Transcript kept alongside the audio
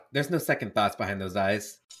there's no second thoughts behind those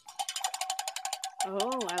eyes.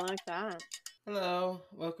 Oh, I like that. Hello,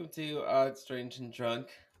 welcome to Odd, Strange, and Drunk,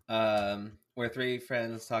 where three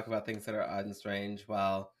friends talk about things that are odd and strange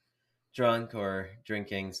while drunk or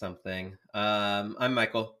drinking something. I'm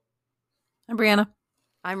Michael. I'm Brianna.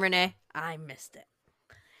 I'm Renee. I missed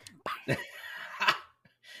it.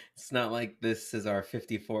 It's not like this is our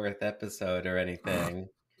 54th episode or anything.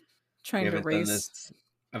 Trying to done race. this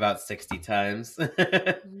about 60 times.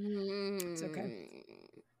 It's okay.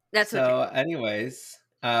 That's so, okay. anyways,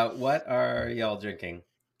 what are y'all drinking?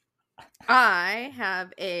 I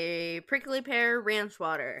have a prickly pear ranch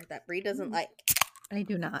water that Brie doesn't like. I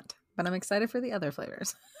do not, but I'm excited for the other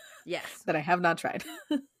flavors. Yes. That I have not tried.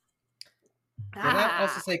 Did that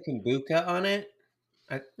also say kombucha on it?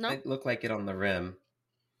 No. It looked like it on the rim.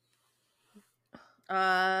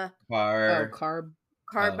 Carb.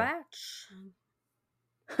 Carbatch.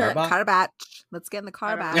 Carbatch. Let's get in the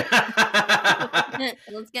carbatch.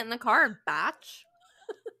 Let's get in the carbatch.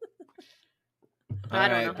 All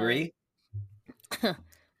right, Brie.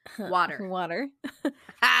 Water.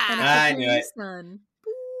 I knew it. Sun.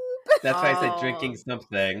 That's why I said drinking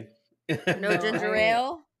something. No ginger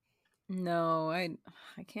ale? No, I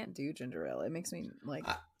can't do ginger ale. It makes me like.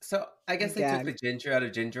 So I guess they took the ginger out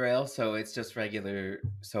of ginger ale, so it's just regular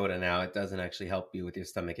soda now. It doesn't actually help you with your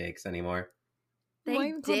stomach aches anymore.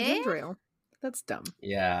 Why did ginger ale? That's dumb.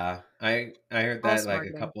 Yeah, I heard that like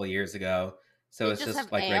a couple of years ago. So it's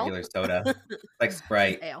just like ale? Regular soda, like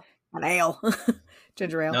Sprite. An ale.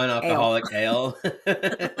 Ginger ale. Non-alcoholic ale.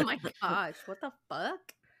 Oh my gosh, what the fuck?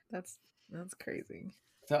 That's crazy.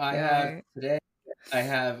 So I have today. I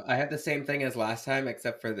have the same thing as last time,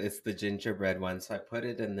 except for it's the gingerbread one. So I put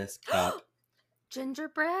it in this cup.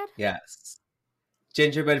 Gingerbread? Yes,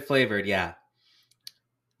 gingerbread flavored. Yeah,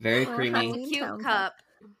 very creamy. That's a cute cup.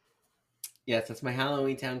 Yes, that's my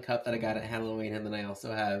Halloween Town cup that I got at Halloween, and then I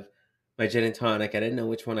also have my gin and tonic. I didn't know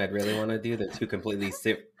which one I'd really want to do. They're two completely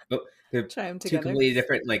they're two completely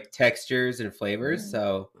different like textures and flavors.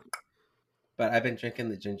 So, but I've been drinking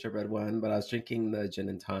the gingerbread one, but I was drinking the gin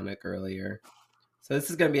and tonic earlier. So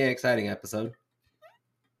this is going to be an exciting episode.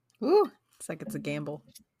 Ooh, it's like it's a gamble.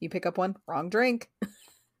 You pick up one, wrong drink.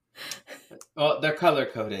 Oh, they're color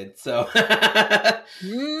coded, so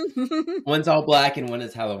one's all black and one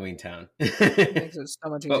is Halloween Town. It makes it so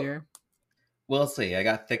much easier. We'll see. I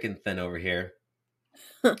got thick and thin over here.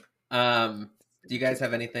 Do you guys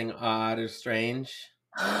have anything odd or strange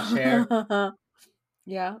to share?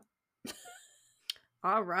 Yeah.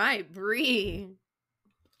 All right, Brie.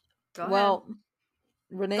 Go ahead.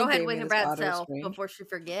 Renee, go ahead with your bad self before she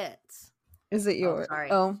forgets. Is it yours?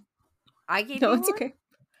 Sorry. Oh, I gave no, you it's one? okay.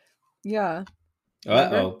 Yeah.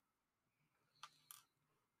 Uh-oh.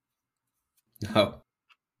 No.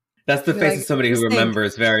 That's the face of somebody who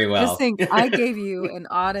remembers very well. Just think, I gave you an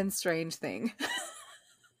odd and strange thing.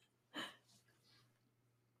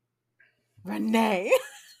 Renee.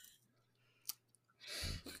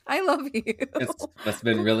 I love you. It must have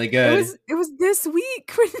been really good. It was this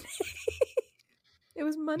week, Renee. It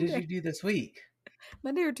was Monday. What did you do this week?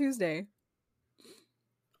 Monday or Tuesday.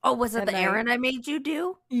 Oh, was it the errand I made you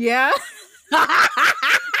do? Yeah. I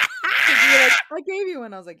gave you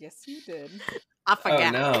one. I was like, yes, you did. I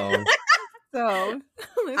forgot. Oh, no. So,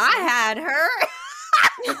 listen. I had her.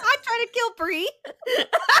 I tried to kill Brie. You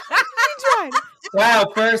tried.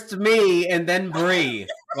 Wow, first me and then Brie.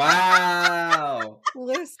 Wow.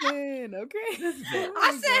 Listen, okay.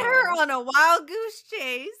 I sent her on a wild goose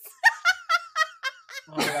chase.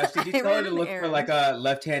 Oh my gosh, did you tell her to look for like a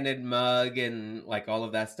left-handed mug and like all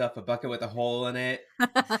of that stuff, a bucket with a hole in it?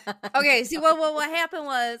 Okay, see what happened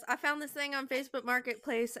was I found this thing on Facebook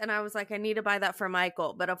Marketplace and I was like, I need to buy that for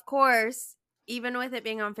Michael. But of course, even with it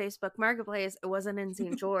being on Facebook Marketplace, it wasn't in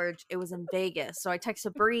St. George, it was in Vegas. So I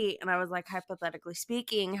texted Brie and I was like, hypothetically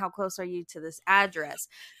speaking, how close are you to this address?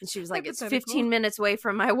 And she was like, it's 15 minutes away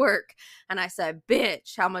from my work. And I said,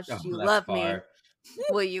 bitch, how much do you love me?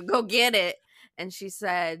 Will you go get it? And she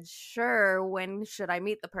said, sure, when should I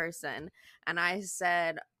meet the person? And I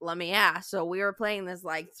said, let me ask. So we were playing this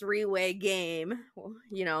like 3-way game,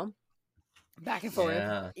 you know. Back and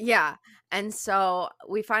forth. Yeah. And so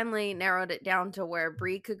we finally narrowed it down to where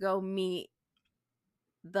Brie could go meet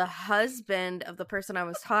the husband of the person I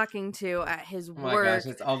was talking to at his work. Oh my gosh,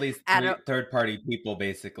 it's all these third-party people,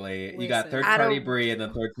 basically. Listen, you got third-party Brie and the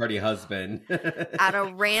third-party husband. At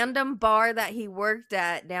a random bar that he worked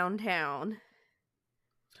at downtown.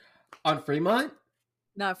 On Fremont?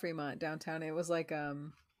 Not Fremont, downtown. It was like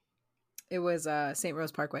it was St.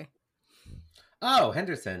 Rose Parkway. Oh,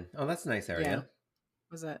 Henderson. Oh, that's a nice area. Yeah.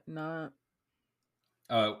 Was that not?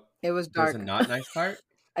 Oh, it was dark. There's a not nice part?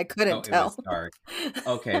 I couldn't It tell. was dark.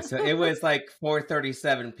 Okay, so it was like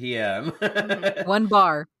 4:37 p.m. One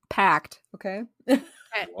bar packed. Okay.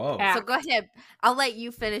 Whoa. So go ahead. I'll let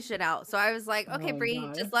you finish it out. So I was like, okay, Oh, Bree,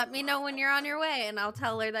 God. just let me know when you're on your way, and I'll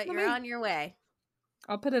tell her that you're on your way.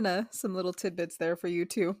 I'll put in some little tidbits there for you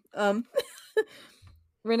too.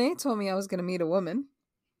 Renee told me I was going to meet a woman.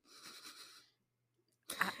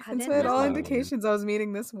 And so I had all indications I was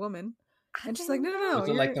meeting this woman. And she's like, no. Was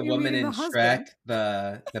it like the woman in Shrek,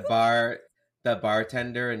 the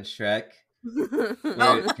bartender in Shrek?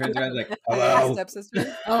 Where it turns around like, hello.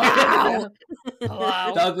 Stepsister. Hello.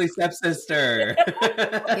 The ugly stepsister.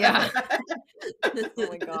 Yeah. Oh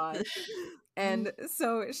my God. And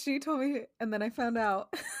so she told me, and then I found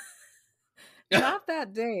out not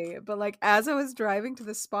that day, but like as I was driving to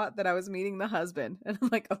the spot that I was meeting the husband. And I'm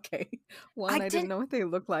like, okay, one, I didn't know what they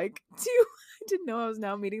looked like. Two, I didn't know I was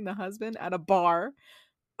now meeting the husband at a bar.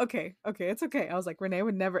 Okay, it's okay. I was like, Renee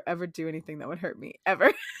would never ever do anything that would hurt me,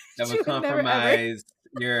 ever. That would compromise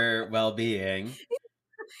your well-being.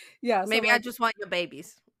 Yeah. Maybe I just want your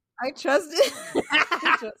babies. I trust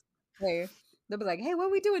it. Hey, they'll be like, hey, what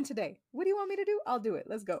are we doing today? What do you want me to do? I'll do it.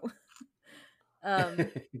 Let's go.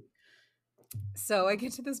 So I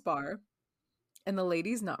get to this bar and the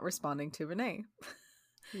lady's not responding to Renee.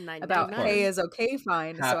 About hey is okay,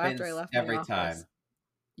 fine. Happens so after I left every my office, time.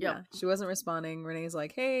 Yeah, she wasn't responding. Renee's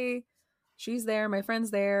like, hey, she's there, my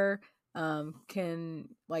friend's there. Can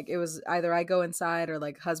like it was either I go inside or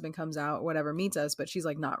like husband comes out, whatever, meets us, but she's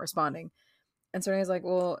like not responding. And so Renee's like,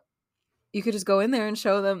 well, you could just go in there and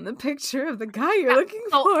show them the picture of the guy you're looking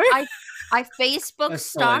for. I Facebook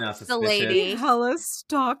stalked the lady. Hella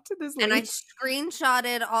stalked this lady. And I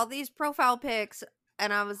screenshotted all these profile pics.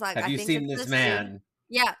 And I was like, have you seen this man? Dude.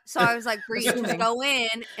 Yeah. So I was like, Bree, just go in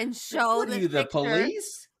and show what are you, the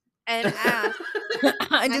police? And ask.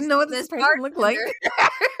 I didn't know what this person looked like.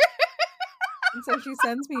 And so she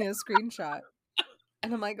sends me a screenshot.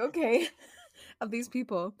 And I'm like, okay, of these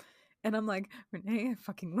people. And I'm like, Renee, I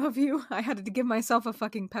fucking love you. I had to give myself a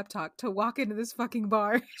fucking pep talk to walk into this fucking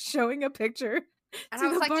bar showing a picture to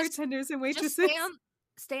the bartenders and waitresses. Just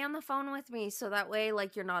stay on the phone with me so that way,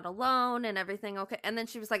 like, you're not alone and everything okay. And then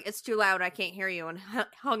she was like, it's too loud. I can't hear you. And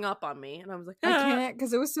hung up on me. And I was like, I can't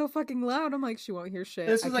because it was so fucking loud. I'm like, she won't hear shit.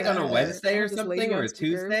 This was like on a Wednesday or something or a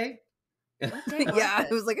Tuesday? Yeah,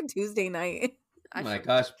 it was like a Tuesday night. Oh my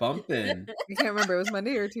gosh, bumping. I can't remember. It was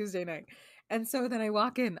Monday or Tuesday night. And so then I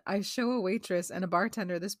walk in, I show a waitress and a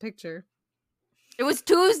bartender this picture. It was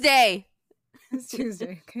Tuesday. It's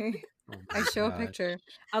Tuesday, okay. Oh I show a picture.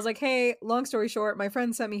 I was like, hey, long story short, my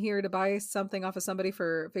friend sent me here to buy something off of somebody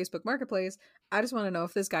for Facebook Marketplace. I just want to know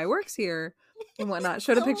if this guy works here and whatnot.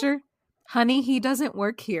 Showed a picture. Honey, he doesn't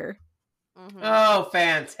work here. Mm-hmm. Oh,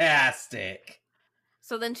 fantastic.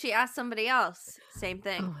 So then she asked somebody else. Same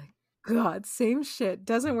thing. Oh my God, same shit.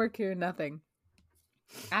 Doesn't work here, nothing.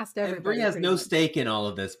 Asked everybody. And Bree has no stake in all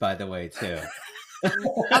of this, by the way, too.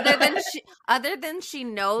 other than she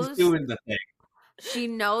knows she's doing the thing. She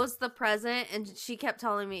knows the present, and she kept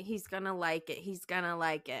telling me he's gonna like it. He's gonna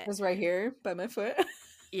like it. It was right here by my foot.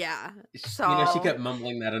 Yeah. So she kept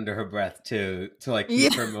mumbling that under her breath too, to like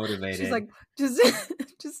keep her motivated. She's like, just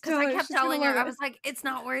because I kept telling her, I was like, it's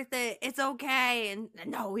not worth it. It's okay, and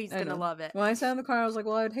no, he's gonna love it. When I sat in the car, I was like,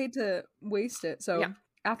 well, I'd hate to waste it. So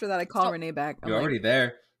after that, I called Renee back. You're already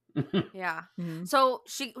there. Yeah. Mm-hmm. So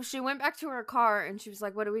she went back to her car and she was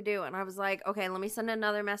like, what do we do? And I was like, okay, let me send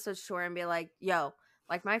another message to her and be like, yo,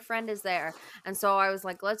 like my friend is there. And so I was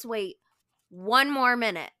like, let's wait one more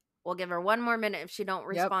minute. We'll give her one more minute. If she don't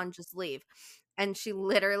respond, just leave. And she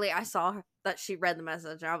literally, I saw her, that she read the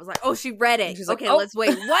message. And I was like, oh, she read it. Okay, like, let's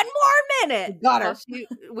wait one more minute. Got her. So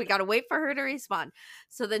we got to wait for her to respond.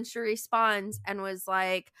 So then she responds and was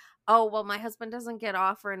like, oh, well, my husband doesn't get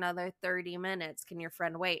off for another 30 minutes. Can your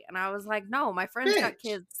friend wait? And I was like, no, my friend's got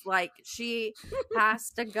kids. Like, she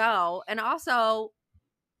has to go. And also,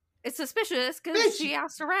 it's suspicious because she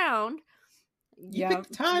asked around. You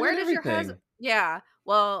picked time. Where does your husband? Yeah.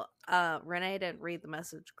 Well, Renee didn't read the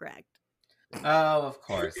message correct. Oh, of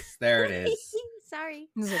course. There it is. Sorry.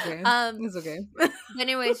 It's okay. It's okay.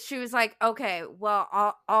 Anyways, she was like, okay,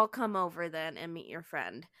 well, I'll come over then and meet your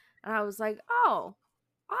friend. And I was like, oh,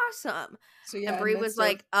 awesome. So and Bree was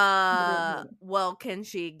like, well, can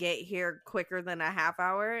she get here quicker than a half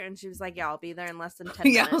hour? And she was like, yeah, I'll be there in less than 10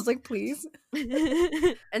 minutes. Yeah, I was like, please.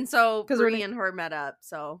 And so Bree and her met up.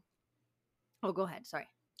 So, go ahead. Sorry.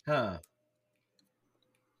 Huh.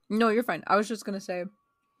 No, you're fine. I was just going to say,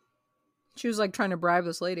 she was like trying to bribe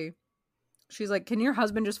this lady. She's like, can your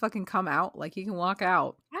husband just fucking come out? Like, he can walk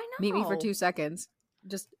out. I know. Meet me for 2 seconds.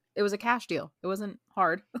 Just, it was a cash deal. It wasn't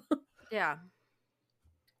hard. Yeah.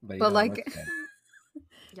 But like,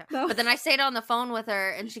 yeah. No. But then I stayed on the phone with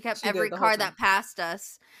her, and she kept every car that passed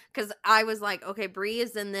us, because I was like, okay, Bree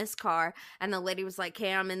is in this car, and the lady was like,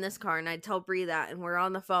 hey, I'm in this car, and I'd tell Bree that, and we're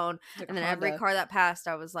on the phone, like and then Honda. Every car that passed,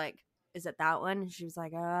 I was like, is it that one? And she was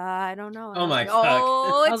like, I don't know. Oh my god!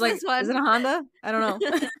 Oh, it's like, this one. Is it a Honda? I don't know.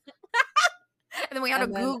 And then we had to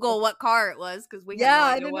Google what car it was, because we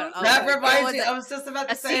had no idea what. That reminds me. I was just about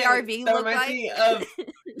to say CRV. That reminds me of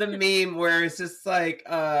the meme where it's just like,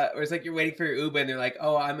 where it's like you're waiting for your Uber, and they're like,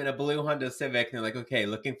 "Oh, I'm in a blue Honda Civic," and they're like, "Okay,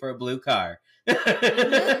 looking for a blue car."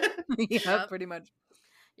 Yeah, pretty much.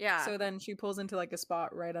 Yeah. So then she pulls into like a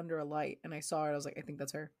spot right under a light, and I saw her. I was like, I think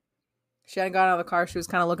that's her. She hadn't got out of the car. She was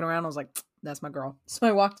kind of looking around. I was like, that's my girl. So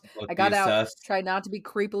I walked. I got out. Tried not to be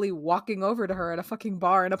creepily walking over to her at a fucking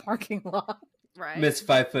bar in a parking lot. Right. Miss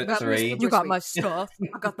 5'3". You got my stuff.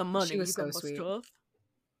 I got the money. She was you so got sweet. My stuff.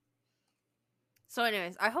 So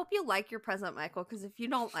anyways, I hope you like your present, Michael, because if you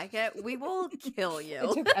don't like it, we will kill you.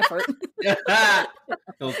 It took effort.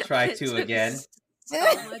 He'll try to again. So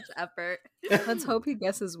much effort. Let's hope he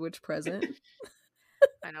guesses which present.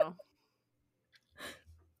 I know.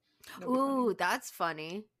 Ooh, that's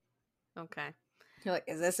funny. Okay. You're like,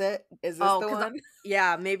 is this it? Is this the one?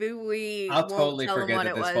 Yeah, maybe we. I'll totally forget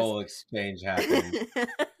that this whole exchange happened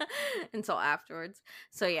until afterwards.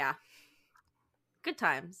 So yeah, good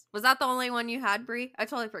times. Was that the only one you had, Brie? I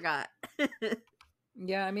totally forgot.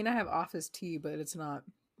 Yeah, I mean, I have office tea, but it's not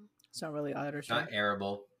really Irish. Not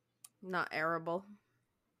arable. Not arable.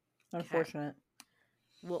 Unfortunate. Okay.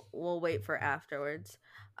 We'll wait for afterwards.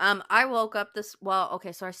 I woke up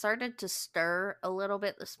so I started to stir a little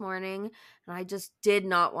bit this morning, and I just did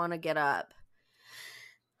not want to get up.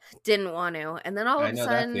 Didn't want to. And then all of a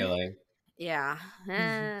sudden, that feeling. Yeah.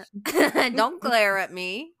 Don't glare at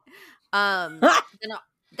me. Then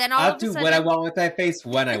all I'll of do a sudden, what I want with that face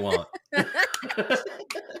when I want.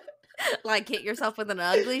 Like hit yourself with an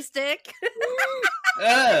ugly stick.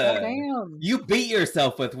 Damn. You beat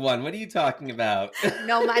yourself with one. What are you talking about?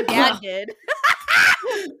 No, my dad did.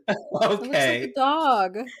 Okay. Like a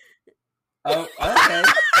dog. Oh, okay.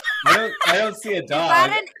 I don't see a dog. Is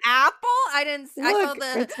that an apple? I didn't. Look, I saw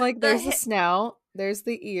the. It's like there's the snout. There's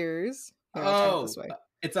the ears. Here, oh, this way.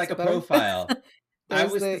 It's like a profile. I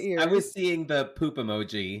was seeing the poop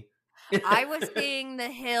emoji. I was seeing the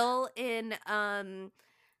hill in how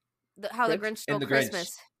the Grinch Stole Christmas.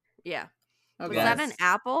 Grinch. Yeah. Okay. Was that an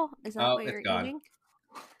apple? Is that what you're eating?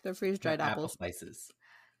 They're freeze-dried apple slices.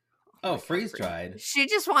 Oh, freeze-dried. She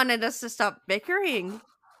just wanted us to stop bickering.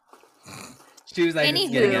 She was like, it's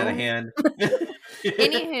getting out of hand.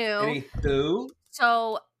 Anywho.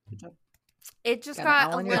 So it just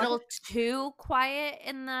got a little too quiet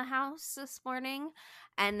in the house this morning.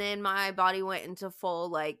 And then my body went into full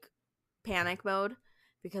like panic mode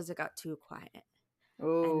because it got too quiet.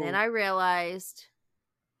 Ooh. And then I realized,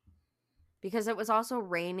 because it was also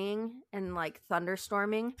raining and like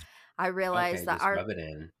thunderstorming, I realized that our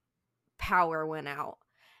power went out.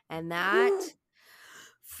 And that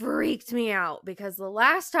freaked me out, because the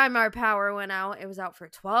last time our power went out, it was out for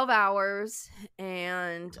 12 hours,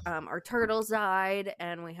 and our turtles died,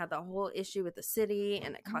 and we had the whole issue with the city,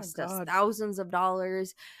 and it cost us thousands of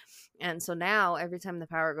dollars. And so now every time the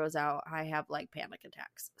power goes out, I have like panic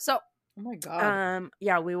attacks. So oh my god.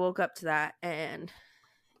 Yeah, we woke up to that, and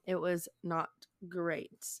it was not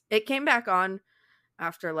great. It came back on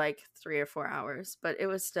after like 3 or 4 hours, but it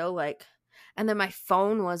was still like. And then my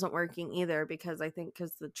phone wasn't working either, because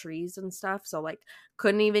the trees and stuff. So like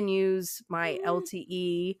couldn't even use my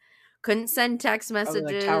LTE, couldn't send text messages.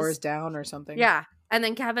 Like towers down or something. Yeah. And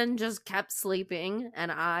then Kevin just kept sleeping,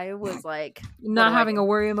 and I was like not having a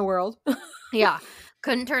worry in the world. Yeah.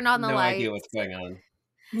 Couldn't turn on the lights. No idea what's going on.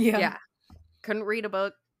 Yeah. Couldn't read a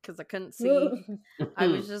book because I couldn't see. I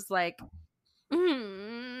was just like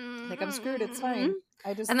I'm screwed, it's fine.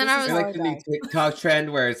 And then I was like the new TikTok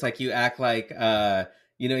trend where it's like you act like you're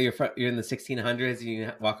in the 1600s and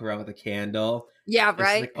you walk around with a candle. Yeah,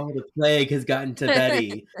 right. Like, oh, the plague has gotten to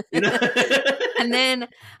Betty. You know? And then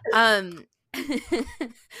and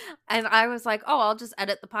I was like, oh, I'll just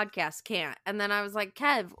edit the podcast. Can't. And then I was like,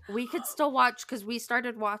 Kev, we could still watch, because we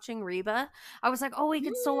started watching Reba. I was like, oh, we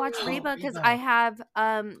could still watch Reba because I have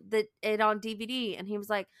it on DVD. And he was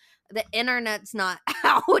like, the internet's not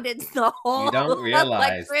out. It's the whole you don't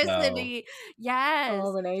realize, electricity. Though. Yes.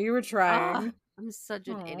 Oh, Renee, you were trying. I'm such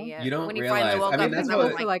an idiot. You don't when realize. He finally woke up, that's and that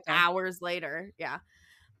was like hours later. Yeah.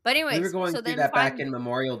 But anyways, we were going through that back in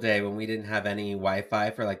Memorial Day when we didn't have any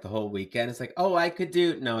Wi-Fi for like the whole weekend. It's like, oh, I could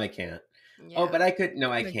do. No, I can't. Yeah. Oh, but I could. No,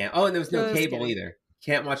 I can't. Oh, and there was no cable either.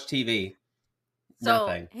 Can't watch TV. So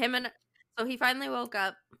Nothing. So he finally woke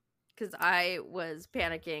up, because I was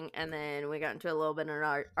panicking, and then we got into a little bit of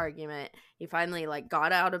an argument. He finally like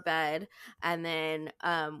got out of bed, and then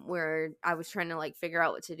where I was trying to like figure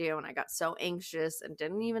out what to do, and I got so anxious and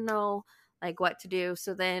didn't even know like what to do.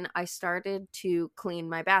 So then I started to clean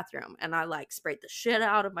my bathroom, and I like sprayed the shit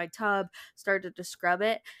out of my tub, started to scrub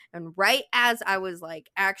it, and right as I was like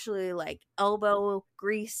actually like elbow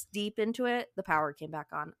grease deep into it, the power came back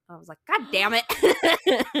on. I was like, God damn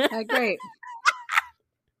it. Great.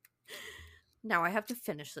 Now I have to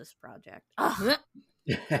finish this project.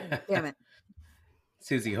 Damn it.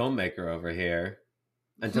 Susie Homemaker over here.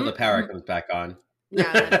 Until the power comes back on.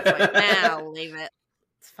 Yeah, then it's like, I'll leave it.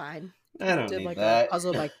 It's fine. I don't did need like that. a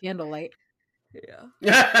puzzle by candlelight.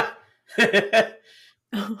 Yeah.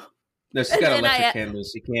 No, she's got electric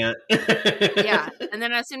candles. She can't. Yeah. And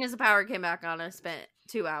then as soon as the power came back on, I spent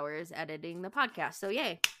 2 hours editing the podcast. So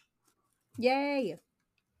yay. Yay.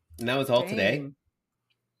 And that was all today?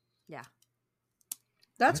 Yeah.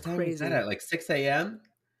 That's what time crazy. Was that at like 6 a.m.?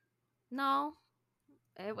 No.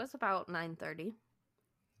 It was about 9:30.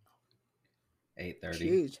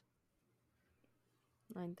 8:30.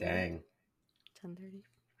 9:30. Dang. 10:30.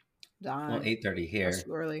 Well, 8:30 here. That's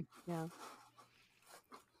too early. Yeah.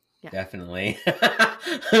 Definitely.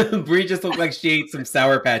 Bree just looked like she ate some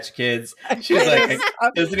Sour Patch Kids. She was like,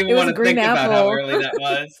 doesn't even want to think about how early that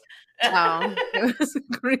was. Oh, it was a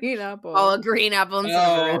green apple. Oh, a green apple instead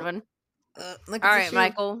of a red one. All right,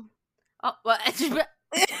 Michael. Oh, what? Sorry.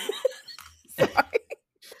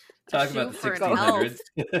 Talking about the 1600s.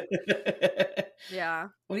 Yeah.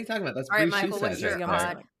 What are you talking about? That's all right, Michael. What's your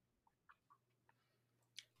odd?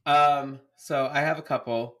 So I have a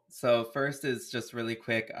couple. So first is just really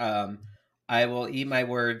quick. I will eat my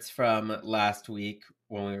words from last week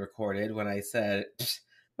when we recorded when I said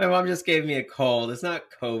my mom just gave me a cold. It's not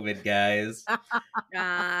COVID, guys,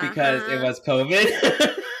 because it was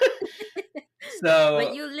COVID. So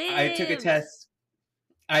but you lived. I took a test.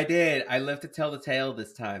 I did. I lived to tell the tale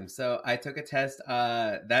this time. So I took a test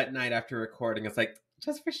that night after recording. It's like,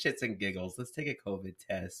 just for shits and giggles, let's take a COVID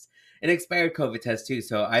test. An expired COVID test too,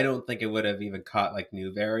 so I don't think it would have even caught like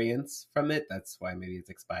new variants from it. That's why maybe it's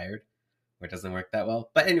expired, or it doesn't work that well.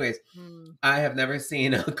 But anyways, I have never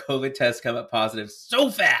seen a COVID test come up positive so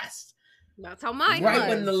fast. That's how mine right was.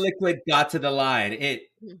 when the liquid got to the line. And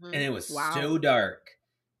it was so dark.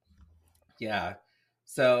 Yeah.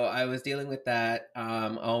 So I was dealing with that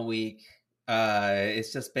all week.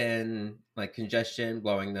 It's just been like congestion,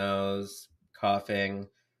 blowing nose, coughing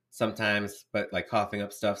sometimes, but like coughing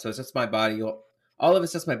up stuff. So it's just my body. All of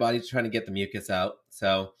it's just my body trying to get the mucus out.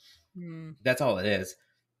 So that's all it is.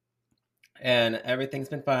 And everything's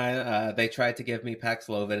been fine. They tried to give me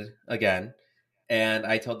Paxlovid again. And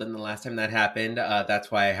I told them the last time that happened, that's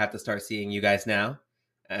why I have to start seeing you guys now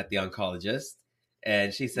at the oncologist.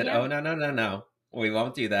 And she said, oh, no. We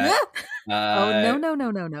won't do that. No.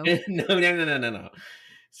 No.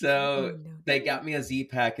 So they got me a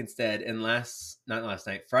Z-Pack instead. And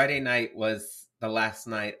Friday night was the last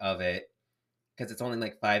night of it because it's only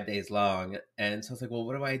like 5 days long. And so I was like, well,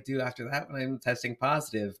 what do I do after that when I'm testing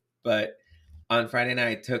positive? But on Friday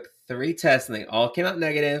night, I took 3 tests and they all came out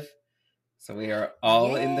negative. So we are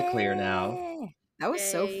all in the clear now. That was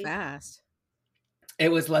so fast.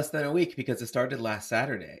 It was less than a week because it started last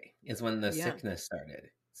Saturday is when the sickness started.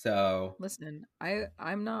 So listen,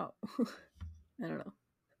 I'm not, I don't know.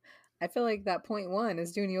 I feel like that 0.1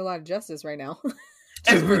 is doing you a lot of justice right now.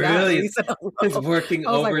 It really is. It's working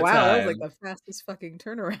overtime. Like, wow, that was like the fastest fucking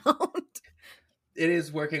turnaround. It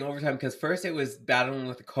is working overtime because first it was battling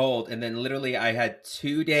with the cold, and then literally I had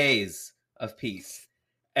 2 days of peace,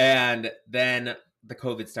 and then the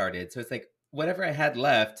COVID started. So it's like whatever I had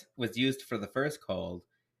left was used for the first cold,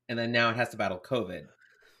 and then now it has to battle COVID.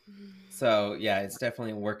 So yeah, it's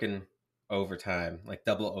definitely working overtime, like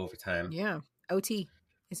double overtime. Yeah, OT.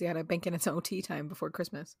 It's got to bank in its OT time before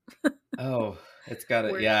Christmas. Oh, it's got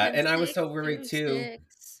it. Yeah, and I was so worried too.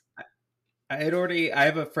 I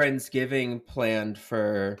have a Friendsgiving planned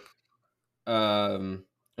for,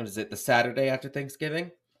 what is it, the Saturday after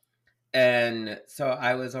Thanksgiving? And so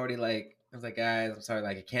I was already like, guys, I'm sorry,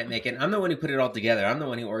 like I can't make it. I'm the one who put it all together. I'm the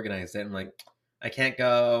one who organized it. I'm like, I can't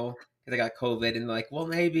go because I got COVID. And like, well,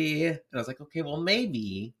 maybe. And I was like, okay, well,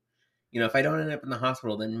 maybe. If I don't end up in the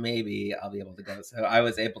hospital, then maybe I'll be able to go. So I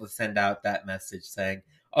was able to send out that message saying,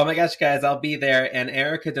 oh my gosh, guys, I'll be there. And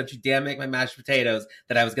Erica, don't you dare make my mashed potatoes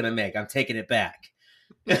that I was going to make. I'm taking it back.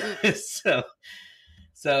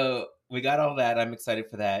 So we got all that. I'm excited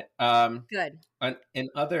for that. Good. In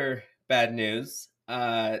other bad news,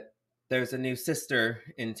 there's a new sister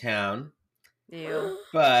in town. Ew.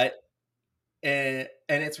 But and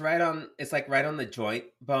it's right on. It's like right on the joint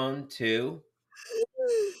bone too.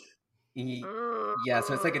 Yeah,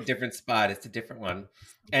 so it's like a different spot. It's a different one,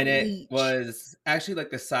 and it was actually like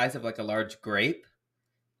the size of like a large grape.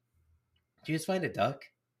 Did you just find a duck?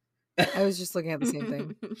 I was just looking at the same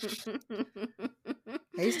thing.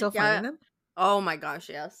 Are you still finding them? Oh my gosh,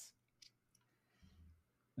 yes.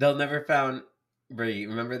 They'll never find Brie.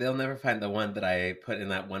 Remember, they'll never find the one that I put in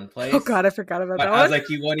that one place. Oh God, I forgot about that one. I was like,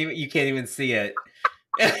 you can't even see it.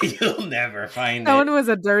 You'll never find it. That one was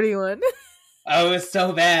a dirty one. Oh, it was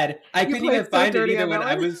so bad. I couldn't even find it either when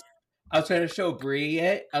I was trying to show Brie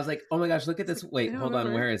it. I was like, oh my gosh, look at this. Wait, hold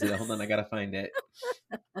on. Where is it? Hold on. I got to find it.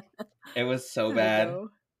 It was so bad.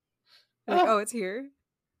 Like, oh, it's here.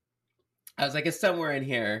 I was like, it's somewhere in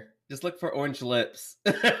here. Just look for orange lips.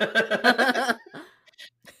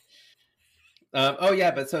 Oh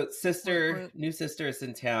yeah, but so new sister is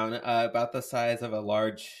in town, about the size of a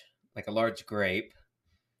large grape.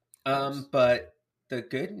 But the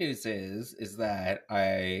good news is that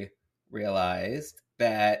I realized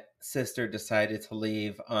that sister decided to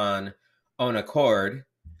leave on own accord.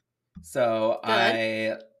 So good.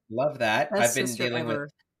 I love that. Best I've been dealing with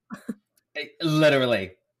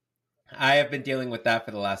literally. I have been dealing with that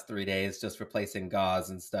for the last 3 days, just replacing gauze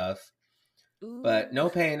and stuff. Ooh. But no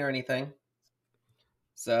pain or anything.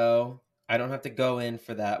 So I don't have to go in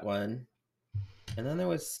for that one. And then there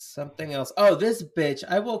was something else. Oh, this bitch.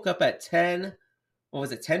 I woke up at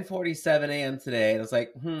 10:47 a.m. today. And I was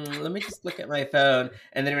like, let me just look at my phone.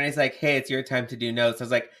 And then Renee's like, hey, it's your time to do notes. I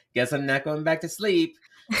was like, guess I'm not going back to sleep.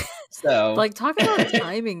 So like, talk about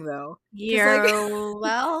timing though. Yeah,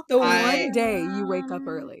 like, the one day you wake up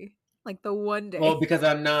early. Like the one day. Well, because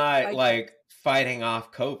I'm not like fighting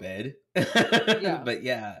off COVID. Yeah. But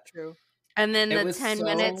yeah. True. And then the 10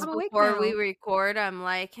 minutes before we record, I'm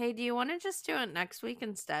like, hey, do you want to just do it next week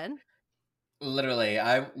instead? Literally,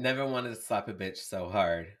 I never wanted to slap a bitch so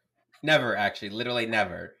hard. Never, actually. Literally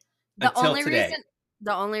never. Until today.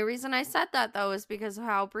 The only reason I said that, though, is because of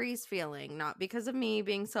how Bree's feeling, not because of me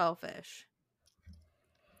being selfish.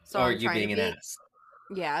 So or you being an ass.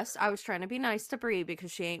 Yes, I was trying to be nice to Bree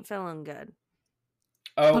because she ain't feeling good.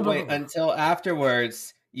 Oh, wait, until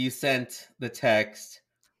afterwards, you sent the text.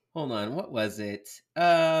 Hold on, what was it?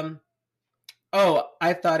 Oh,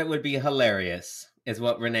 I thought it would be hilarious, is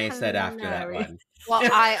what Renee said after that one. Well,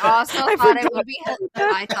 I also thought it would be.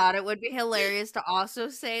 I thought it would be hilarious to also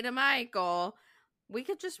say to Michael, "We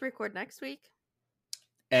could just record next week."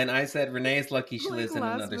 And I said, Renee's lucky she lives in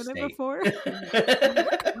another state.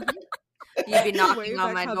 You'd be knocking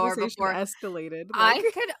on my door before escalated. I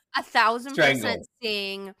could 1,000%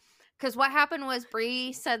 seeing. Because what happened was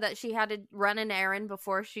Bree said that she had to run an errand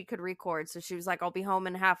before she could record. So she was like, I'll be home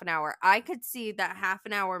in half an hour. I could see that half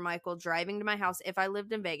an hour, Michael, driving to my house, if I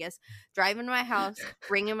lived in Vegas, driving to my house,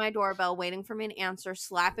 ringing my doorbell, waiting for me to answer,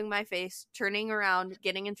 slapping my face, turning around,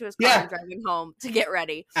 getting into his car and driving home to get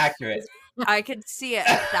ready. Accurate. I could see it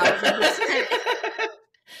 1,000%.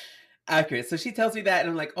 Accurate. So she tells me that, and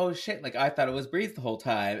I'm like, oh shit, like I thought it was Breeze the whole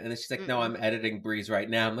time. And then she's like, no, I'm editing Breeze right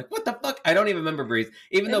now. I'm like, what the fuck? I don't even remember Breeze.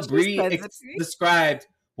 Even though Breeze described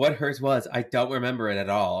what hers was, I don't remember it at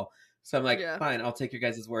all. So I'm like, fine, I'll take your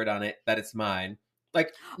guys' word on it that it's mine.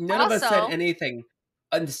 Like, none of us said anything,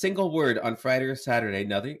 a single word on Friday or Saturday.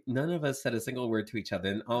 None of us said a single word to each other.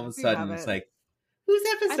 And all of a sudden, it's like, whose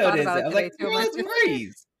episode is it? I was like, girl, it's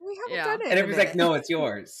Breeze. We haven't done it. And everybody's like, no, it's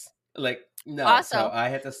yours. Like, no, also, so I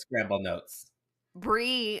had to scramble notes.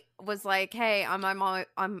 Bree was like, hey, I'm on my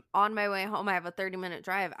way home. I have a 30-minute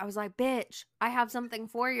drive. I was like, bitch, I have something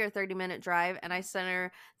for your 30-minute drive. And I sent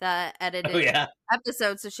her the edited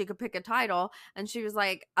episode so she could pick a title. And she was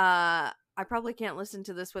like, I probably can't listen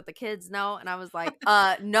to this with the kids. No. And I was like,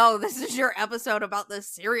 no, this is your episode about the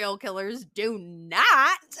serial killers. Do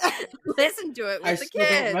not listen to it with the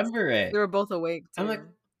kids. I don't remember it. They were both awake too. I'm like,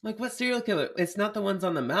 what serial killer? It's not the ones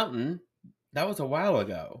on the mountain. That was a while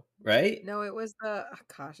ago, right? No, it was the. Oh,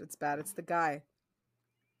 gosh, it's bad. It's the guy.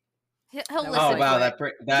 He'll listen. Oh wow, that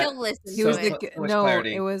he'll listen. He was to it. No,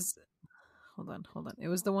 clarity. It was. Hold on. It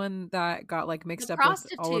was the one that got like mixed up with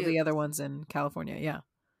all of the other ones in California. Yeah.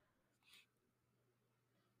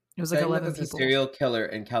 It was like 11 people. A serial killer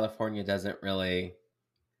in California doesn't really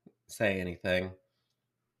say anything.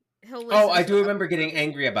 I do remember getting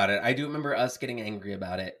angry about it. I do remember us getting angry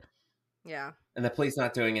about it. Yeah. And the police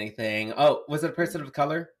not doing anything. Oh, was it a person of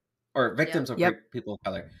color? Or victims of people of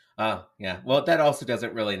color? Oh, yeah. Well, that also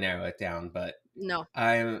doesn't really narrow it down, but no.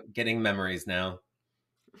 I'm getting memories now.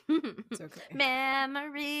 It's okay.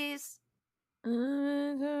 Memories. All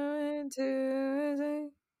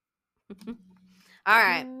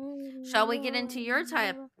right. Shall we get into your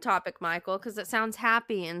topic, Michael, because it sounds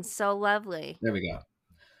happy and so lovely. There we go.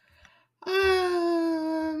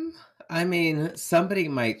 I mean, somebody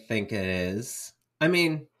might think it is. I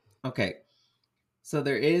mean, okay. So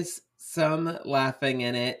there is some laughing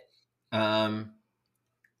in it. Some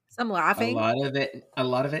laughing. A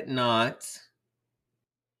lot of it not.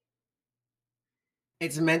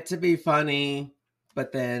 It's meant to be funny,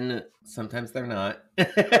 but then sometimes they're not.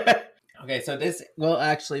 Okay, so this will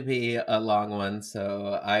actually be a long one,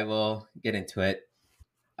 so I will get into it.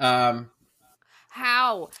 How?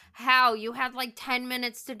 You had like 10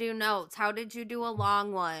 minutes to do notes. How did you do a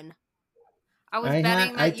long one?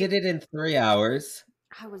 I did it in 3 hours.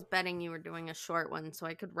 I was betting you were doing a short one so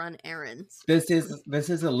I could run errands. This is a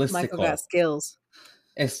listicle. Michael got skills.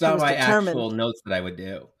 It's not my actual notes that I would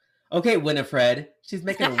do. Okay, Winifred. She's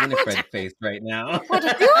making a Winifred face right now. What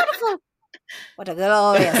a beautiful, what a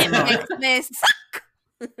glorious It makes me suck.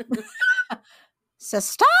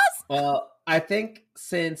 Sisters? Well, I think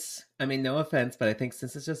no offense, but I think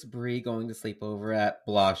since it's just Bree going to sleep over at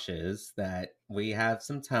Blosh's, that we have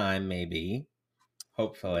some time, maybe.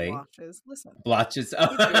 Hopefully. Blotches. Listen. Blotches.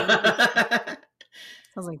 Sounds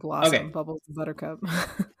like Blossom, okay. Bubbles, and Buttercup.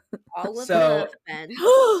 All of them.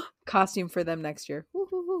 Costume for them next year.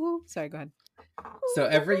 Sorry, go ahead. So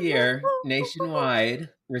every year, Nationwide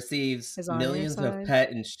receives millions of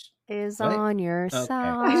pet is on your side.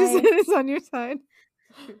 I just said it's on your side.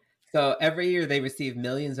 So every year they receive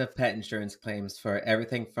millions of pet insurance claims for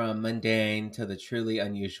everything from mundane to the truly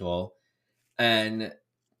unusual, and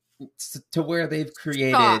to where they've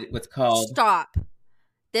created what's called... Stop.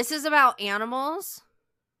 This is about animals?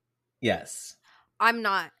 Yes.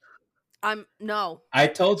 No. I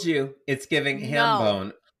told you it's giving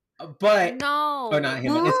Hambone. But... No. Oh, not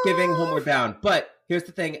Hambone. It's giving Homeward Bound. But here's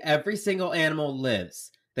the thing. Every single animal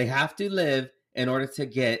lives. They have to live in order to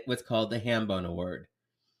get what's called the Hambone Award.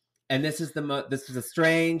 And this is a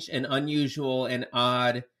strange and unusual and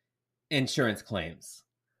odd insurance claims.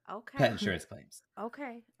 Okay. Pet insurance claims.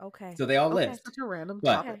 Okay. So they all live. Such a random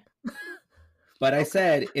topic. But I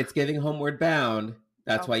said it's giving Homeward Bound.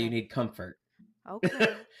 That's why you need comfort. Okay.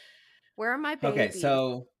 Where are my babies? Okay,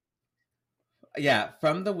 so yeah,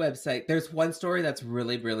 from the website, there's one story that's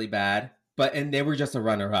really, really bad, and they were just a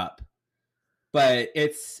runner-up. But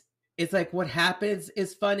it's like what happens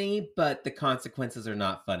is funny, but the consequences are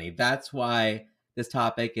not funny. That's why this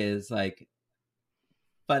topic is like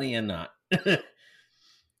funny and not.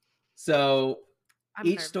 So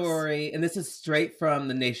each story, and this is straight from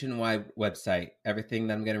the Nationwide website. Everything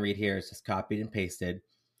that I'm going to read here is just copied and pasted.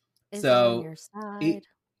 Is on your side.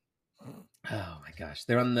 Oh my gosh,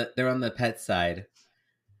 they're on the pet side.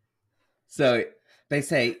 So they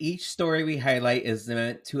say each story we highlight is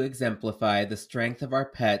meant to exemplify the strength of our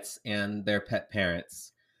pets and their pet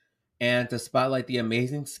parents, and to spotlight the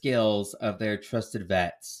amazing skills of their trusted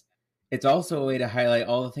vets. It's also a way to highlight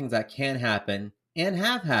all the things that can happen and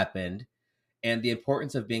have happened, and the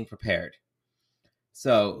importance of being prepared.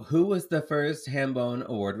 So, who was the first Hambone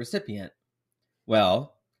Award recipient?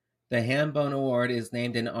 Well, the Hambone Award is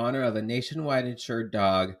named in honor of a nationwide insured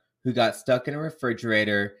dog who got stuck in a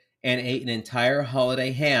refrigerator and ate an entire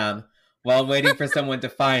holiday ham while waiting for someone to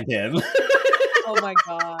find him. Oh my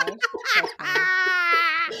gosh.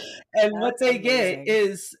 And what they get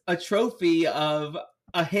is a trophy of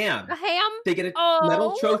a ham. A ham? They get a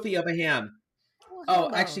metal trophy of a ham.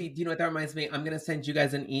 Oh, actually, do you know what that reminds me? I'm going to send you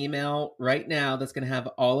guys an email right now that's going to have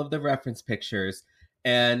all of the reference pictures.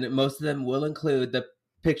 And most of them will include the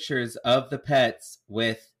pictures of the pets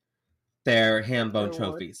with their Hambone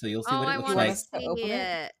trophy. So you'll see what it looks like. See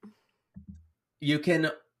it. You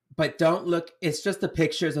can, but don't look. It's just the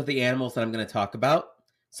pictures of the animals that I'm going to talk about.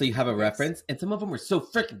 So you have a reference. And some of them were so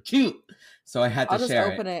freaking cute. So I had to share it. I'll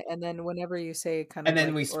just open it. And then whenever you say kind of. And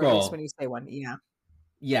then we scroll. Or at least when you say one. Yeah.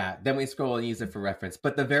 Yeah, then we scroll and use it for reference.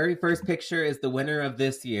 But the very first picture is the winner of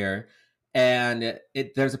this year, and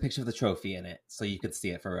there's a picture of the trophy in it, so you could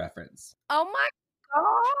see it for reference. Oh my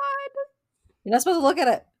god! You're not supposed to look at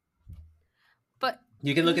it. But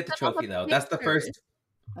you can look at the trophy though. That's the first.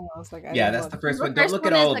 Oh, I was like, that's the first one. Don't look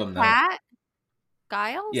at all of them though.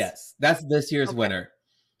 Giles? Yes, that's this year's winner.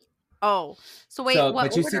 Oh, so wait, what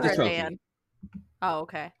but you see the trophy. Oh,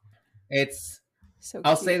 okay. It's. So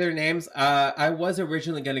I'll say their names. I was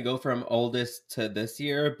originally going to go from oldest to this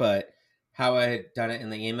year, but how I had done it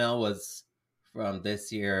in the email was from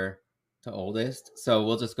this year to oldest. So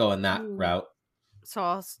we'll just go in that route. So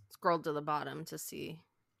I'll scroll to the bottom to see.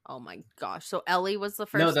 Oh my gosh! So Ellie was the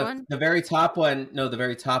first one. The very top one. No, the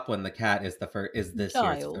very top one. The cat is this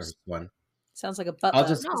year's first one. Sounds like a butler.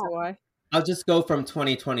 I'll just go from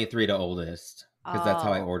 2023 to oldest because that's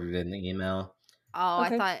how I ordered it in the email. Oh,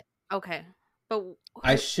 Okay. I thought okay. But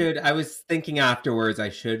I was thinking afterwards I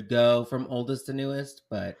should go from oldest to newest,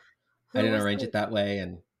 but I didn't arrange it that way,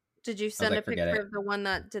 and did you I was send a like, forget picture it. of the one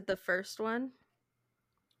that did the first one?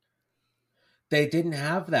 They didn't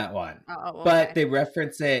have that one, Oh, but okay. they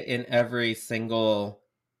reference it in every single,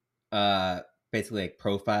 basically like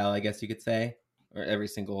profile, I guess you could say, or every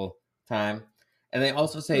single time. And they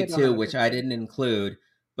also say They don't have too, a which I picture. didn't include,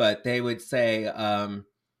 but they would say,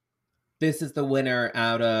 this is the winner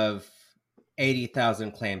out of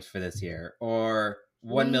 80,000 claims for this year, or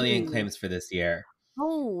 1 million Ooh. claims for this year.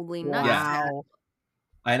 Holy nuts! Yeah. Wow.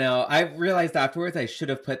 I know. I realized afterwards I should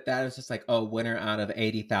have put that. It's just like, oh, winner out of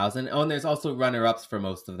 80,000. Oh, and there's also runner-ups for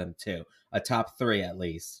most of them too. A top 3 at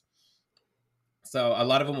least. So a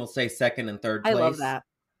lot of them will say second and third place. I love that.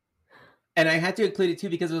 And I had to include it too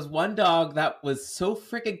because there was one dog that was so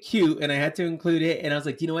freaking cute, and I had to include it. And I was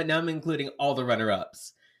like, you know what? Now I'm including all the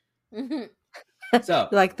runner-ups. So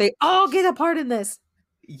like they all get a part in this.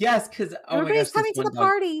 Yes, because Everybody's coming to the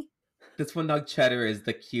party. This one dog, Cheddar, is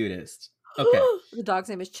the cutest. Okay. The dog's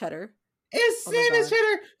name is Cheddar. His name is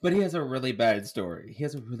Cheddar, but he has a really bad story.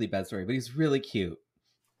 But he's really cute.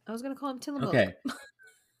 I was gonna call him Tillamook. Okay.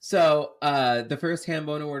 So the first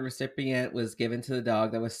Hambone Award recipient was given to the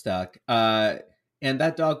dog that was stuck. And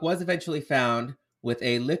that dog was eventually found with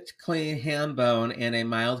a licked clean ham bone and a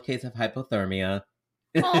mild case of hypothermia.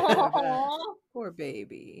 Oh, poor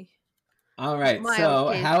baby. All right, so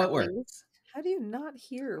how it works. How do you not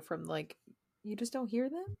hear from, like, you just don't hear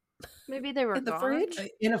them? Maybe they were in the fridge?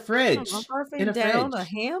 In a fridge. In a down fridge. A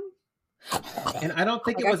ham? And I don't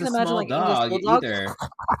think it was a small dog either.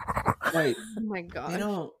 Wait. Oh my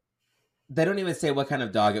god. They don't even say what kind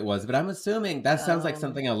of dog it was, but I'm assuming that sounds like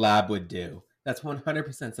something a lab would do. That's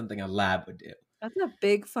 100% something a lab would do. That's a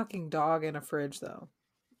big fucking dog in a fridge, though.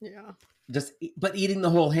 Yeah. But eating the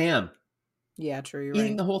whole ham. Yeah, true. You're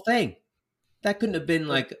eating the whole thing. That couldn't have been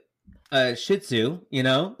like a Shih Tzu, you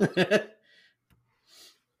know?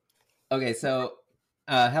 Okay, so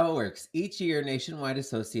how it works. Each year, Nationwide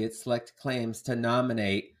Associates select claims to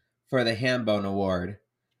nominate for the Hambone Award.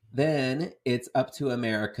 Then it's up to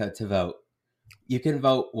America to vote. You can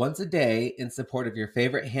vote once a day in support of your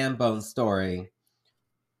favorite Hambone story.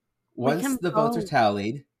 Once the votes are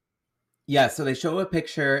tallied, yeah, so they show a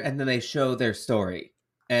picture and then they show their story.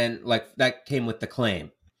 And like that came with the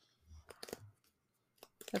claim.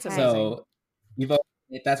 That's amazing. So you vote.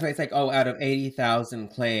 That's why it's like, oh, out of 80,000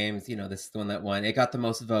 claims, this is the one that won. It got the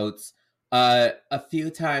most votes. A few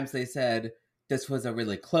times they said this was a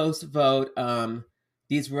really close vote.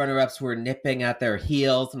 These runner-ups were nipping at their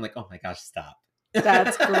heels. I'm like, oh my gosh, stop.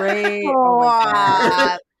 That's great. Oh my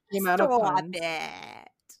God. The amount of puns.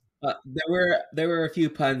 There were a few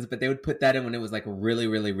puns, but they would put that in when it was like really,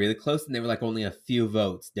 really, really close, and they were like only a few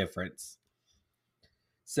votes difference.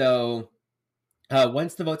 So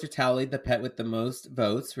once the votes are tallied, the pet with the most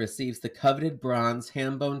votes receives the coveted bronze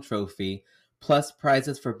Hambone trophy, plus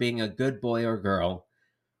prizes for being a good boy or girl.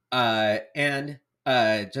 And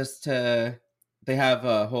they have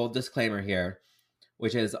a whole disclaimer here,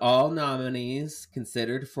 which is all nominees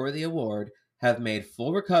considered for the award have made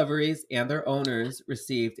full recoveries and their owners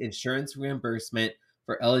received insurance reimbursement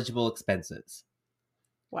for eligible expenses.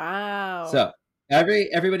 Wow. So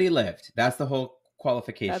everybody lived. That's the whole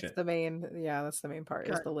qualification. That's the main part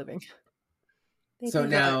is the living. So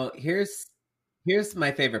now here's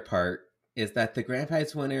my favorite part is that the grand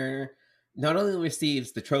prize winner not only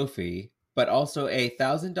receives the trophy, but also a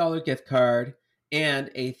 $1,000 gift card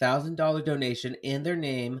and a $1,000 donation in their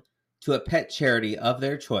name to a pet charity of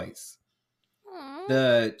their choice. Aww.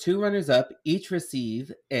 The two runners-up each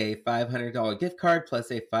receive a $500 gift card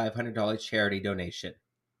plus a $500 charity donation.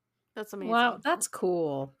 That's amazing. Wow, that's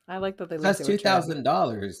cool. I like that they. That's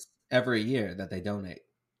 $2,000 every year that they donate.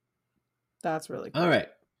 That's really cool. All right.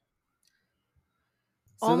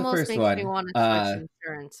 So almost the first makes me want to switch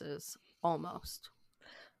insurances. Almost.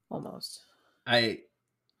 They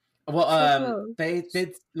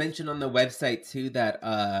did mention on the website too that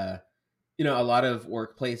a lot of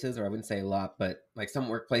workplaces, or I wouldn't say a lot, but like some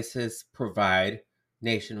workplaces provide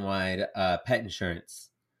nationwide pet insurance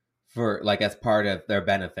for like as part of their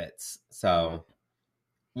benefits. So,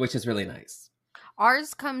 which is really nice.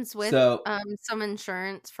 Ours comes with some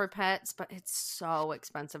insurance for pets, but it's so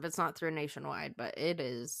expensive. It's not through Nationwide, but it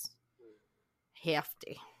is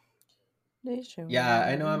hefty. Yeah,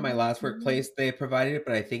 I know at my last workplace they provided it,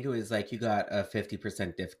 but I think it was like you got a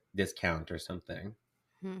 50% discount or something.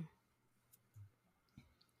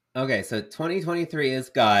 Okay, so 2023 is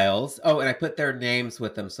Giles. Oh, and I put their names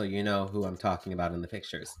with them so you know who I'm talking about in the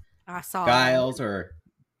pictures. I saw Giles or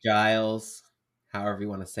Giles, however you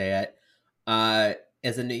want to say it.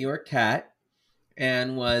 is a New York cat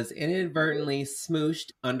and was inadvertently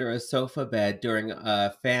smooshed under a sofa bed during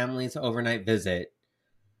a family's overnight visit.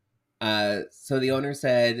 So the owner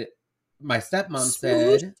said, my stepmom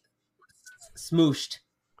said, smooshed.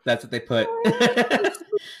 That's what they put.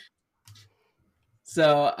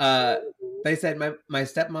 So they said, my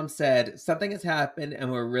stepmom said, something has happened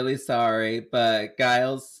and we're really sorry, but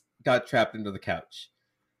Giles got trapped under the couch.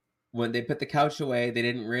 When they put the couch away, they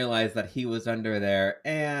didn't realize that he was under there,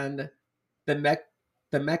 and the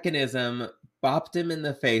mechanism bopped him in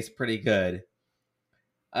the face pretty good.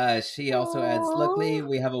 She also adds, luckily,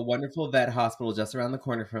 we have a wonderful vet hospital just around the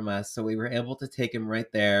corner from us, so we were able to take him right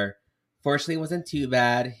there. Fortunately, it wasn't too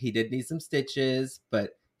bad. He did need some stitches,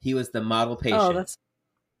 but he was the model patient. Oh, that's...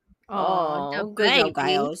 Oh, good job,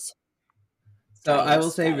 Giles. So I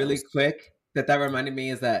will say really quick that reminded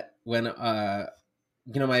me is that when,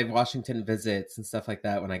 my Washington visits and stuff like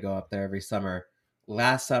that, when I go up there every summer,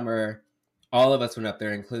 last summer, all of us went up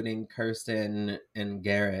there, including Kirsten and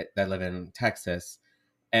Garrett that live in Texas.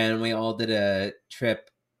 And we all did a trip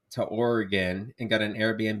to Oregon and got an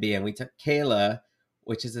Airbnb. And we took Kayla,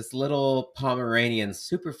 which is this little Pomeranian,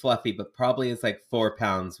 super fluffy, but probably is like 4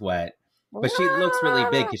 pounds wet. But she looks really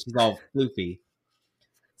big because she's all floofy.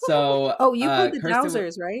 So, you played the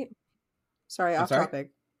Dowsers, right? Sorry, off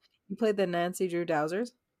topic. You played the Nancy Drew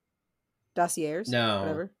Dowsers? Dossiers? No.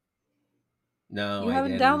 Whatever. No, you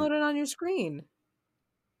haven't downloaded on your screen.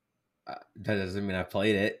 That doesn't mean I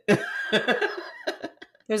played it.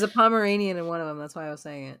 There's a Pomeranian in one of them. That's why I was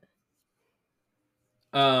saying it.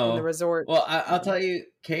 Oh. In the resort. Well, I'll tell you,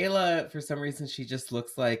 Kayla, for some reason, she just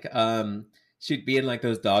looks like she'd be in like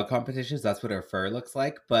those dog competitions. That's what her fur looks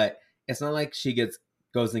like. But it's not like she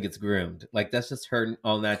goes and gets groomed. Like, that's just her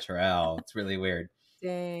all natural. It's really weird.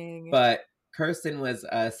 Dang. But Kirsten was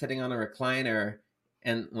sitting on a recliner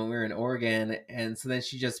and when we were in Oregon, and so then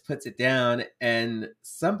she just puts it down, and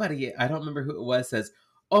somebody, I don't remember who it was, says,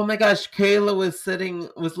 oh my gosh, Kayla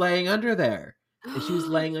was laying under there. And she was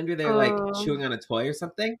laying under there like chewing on a toy or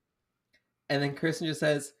something. And then Kirsten just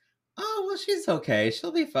says, oh, well, she's okay.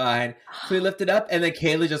 She'll be fine. So we lift it up, and then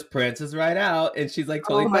Kayla just prances right out, and she's like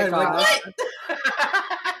totally fine. I'm like, what?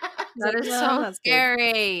 That is so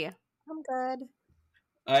scary. I'm good.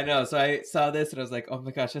 I know. So I saw this and I was like, oh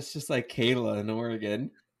my gosh, that's just like Kayla in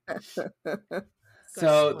Oregon.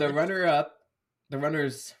 So the runners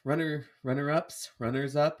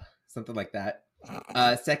up, something like that.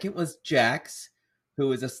 Second was Jax, who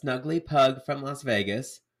was a snuggly pug from Las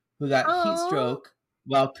Vegas, who got heat stroke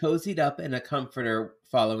while cozied up in a comforter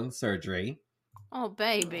following surgery. Oh,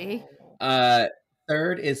 baby.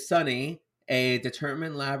 Third is Sunny, a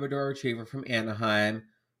determined Labrador retriever from Anaheim,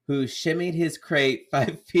 who shimmied his crate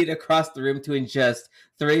 5 feet across the room to ingest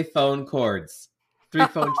 3 phone cords. 3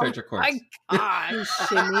 phone charger cords. Oh my God. He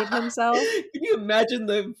shimmied himself? Can you imagine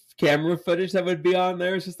the camera footage that would be on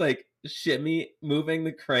there? It's just like shimmy moving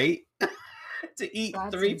the crate to eat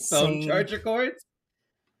That's 3 insane. Phone charger cords?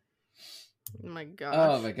 Oh my gosh.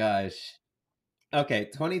 Oh my gosh. Okay,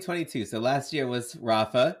 2022. So last year was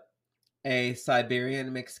Rafa, a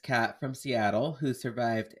Siberian mixed cat from Seattle who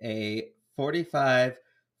survived a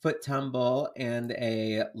 45-foot tumble and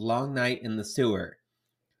a long night in the sewer.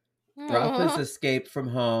 Rafa's escape from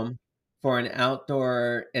home for an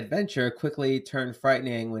outdoor adventure quickly turned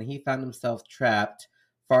frightening when he found himself trapped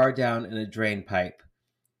far down in a drain pipe.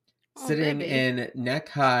 Sitting in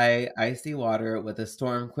neck-high icy water with a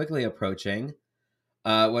storm quickly approaching,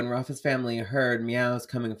 when Rafa's family heard meows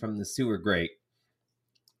coming from the sewer grate.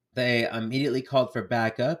 They immediately called for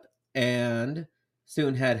backup and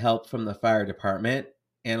soon had help from the fire department,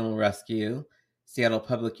 animal rescue, Seattle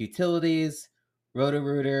Public Utilities,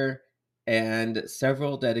 Roto-Rooter, and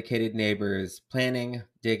several dedicated neighbors planning,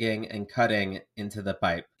 digging, and cutting into the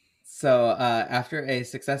pipe. So after a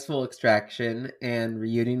successful extraction and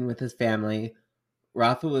reunion with his family,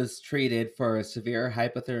 Rafa was treated for severe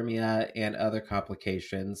hypothermia and other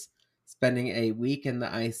complications, spending a week in the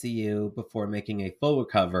ICU before making a full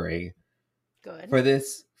recovery. Good. For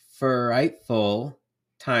this frightful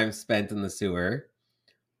time spent in the sewer,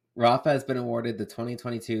 Rafa has been awarded the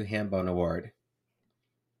 2022 Hambone Award.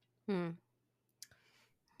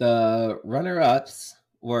 The runner-ups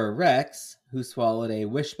were Rex, who swallowed a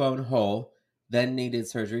wishbone whole, then needed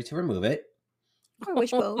surgery to remove it. Or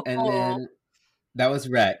wishbone. And then that was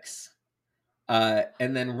Rex. And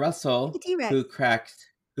then Russell, who cracked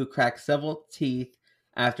several teeth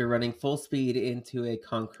after running full speed into a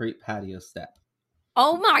concrete patio step.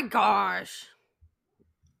 Oh my gosh.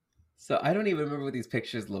 So I don't even remember what these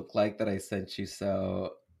pictures look like that I sent you,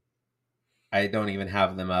 so I don't even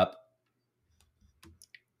have them up.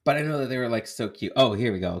 But I know that they were like so cute. Oh,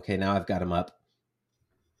 here we go. Okay, now I've got them up.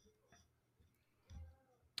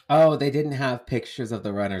 Oh, they didn't have pictures of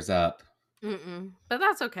the runners up. But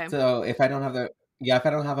that's okay. So if I don't have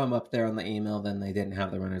them up there on the email, then they didn't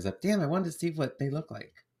have the runners up. Damn, I wanted to see what they look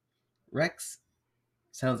like. Rex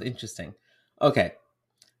sounds interesting. Okay,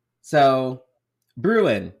 so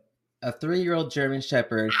Bruin, a 3-year-old German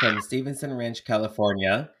Shepherd from Stevenson Ranch,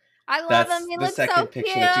 California. I love That's him. He the looks second so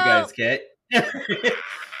picture cute. that you guys get.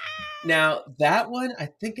 Now that one, I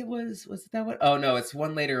think it was it that one? Oh no, it's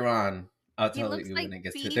one later on. I'll tell you when it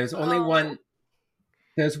gets to it. There's only one.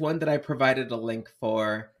 There's one that I provided a link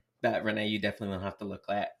for that Renee, you definitely will have to look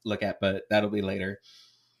at, but that'll be later.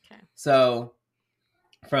 Okay. So,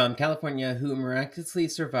 from California, who miraculously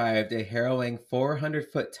survived a harrowing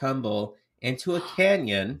 400-foot tumble into a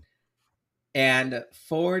canyon and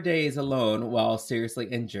 4 days alone while seriously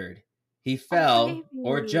injured. He fell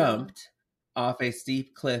or jumped off a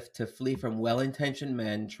steep cliff to flee from well-intentioned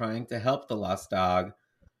men trying to help the lost dog,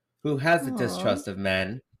 who has a distrust of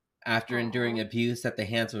men after enduring abuse at the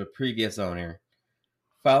hands of a previous owner.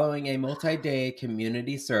 Following a multi-day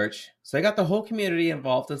community search, so I got the whole community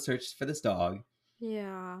involved in search for this dog.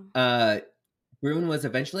 Yeah. Bruin was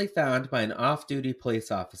eventually found by an off-duty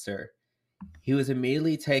police officer. He was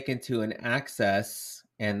immediately taken to an access,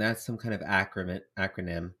 and that's some kind of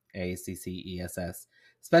acronym, ACCESS,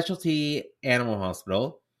 specialty animal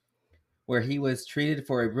hospital, where he was treated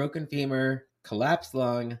for a broken femur, collapsed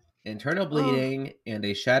lung, internal bleeding, and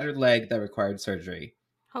a shattered leg that required surgery.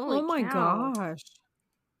 Holy my cow. gosh.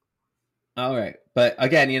 All right. But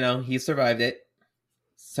again, he survived it.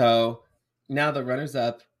 So now the runners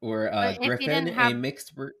up were Griffin, a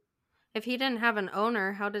mixed breed. If he didn't have an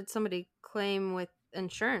owner, how did somebody claim with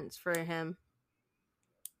insurance for him?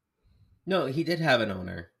 No, he did have an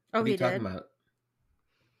owner. Oh, what are you talking about?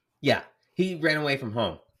 Yeah. He ran away from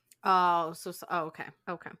home. Oh, okay.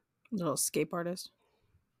 Little escape artist.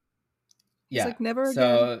 Yeah. He's like, never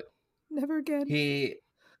again. Never again. He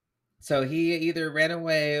either ran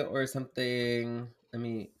away or something. Let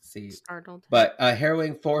me see. Startled. But a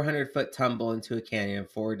harrowing 400-foot tumble into a canyon,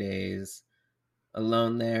 4 days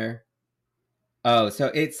alone there. Oh, so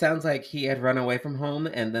it sounds like he had run away from home,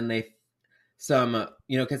 and then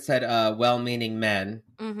well-meaning men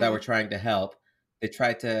that were trying to help. They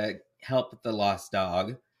tried to help the lost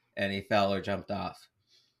dog, and he fell or jumped off.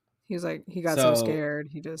 He was like, he got so scared.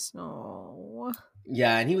 He just,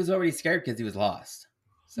 Yeah, and he was already scared because he was lost.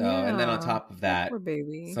 So, and then on top of that, poor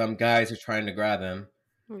baby. Some guys are trying to grab him.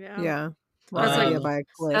 Yeah.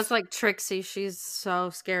 That's like Trixie. She's so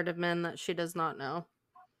scared of men that she does not know.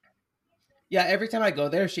 Yeah, every time I go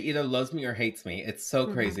there, she either loves me or hates me. It's so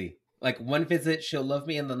crazy. Like one visit, she'll love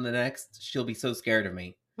me, and then the next, she'll be so scared of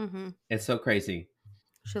me. It's so crazy.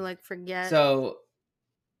 She'll forget. So,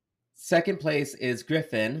 second place is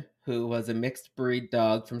Griffin, who was a mixed breed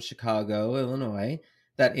dog from Chicago, Illinois,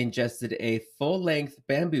 that ingested a full-length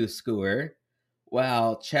bamboo skewer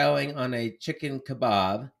while chowing on a chicken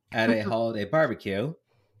kebab at a holiday barbecue.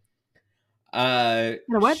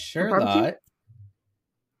 What? Charlotte.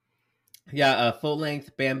 Yeah, a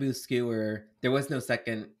full-length bamboo skewer. There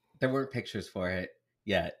weren't pictures for it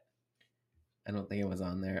yet. I don't think it was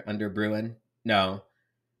on there. Under Bruin? No.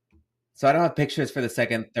 So I don't have pictures for the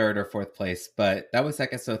second, third, or fourth place, but that was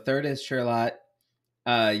second. So third is Charlotte.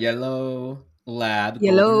 Yellow Lab.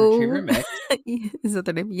 Yellow. Golden Retriever mix. Is that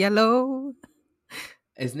their name? Yellow.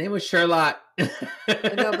 His name was Charlotte. I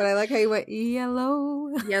know, but I like how you went yellow.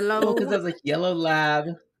 Yellow. Because I was like, Yellow Lab.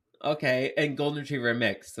 Okay. And Golden Retriever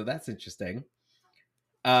mix. So that's interesting.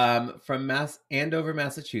 From Andover,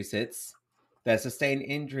 Massachusetts, that sustained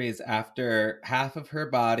injuries after half of her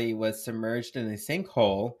body was submerged in a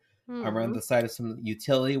sinkhole around the site of some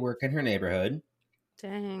utility work in her neighborhood.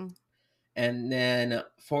 Dang. And then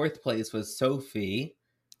fourth place was Sophie.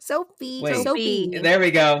 Wait, Sophie. There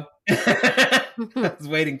we go. I was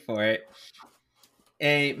waiting for it.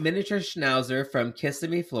 A miniature schnauzer from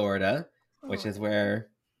Kissimmee, Florida, which is where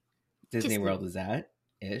Disney World is at,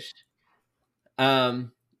 ish.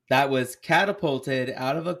 That was catapulted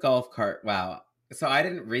out of a golf cart. Wow. So I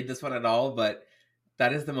didn't read this one at all, but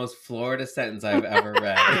that is the most Florida sentence I've ever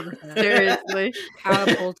read. Seriously.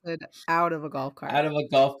 Catapulted out of a golf cart. Out of a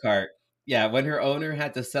golf cart. Yeah, when her owner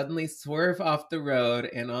had to suddenly swerve off the road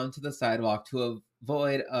and onto the sidewalk to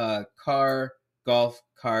avoid a golf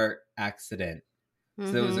cart accident.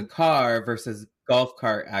 So it was a car versus golf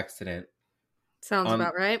cart accident. Sounds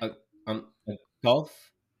about right. A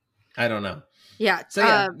golf? I don't know. Yeah. So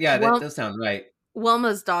that does sound right.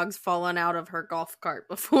 Wilma's dog's fallen out of her golf cart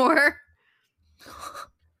before.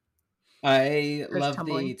 I love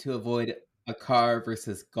to avoid a car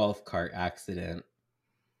versus golf cart accident.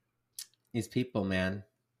 These people, man.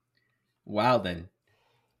 Wildin'.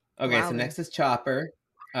 Okay, so next is Chopper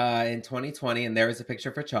in 2020, and there is a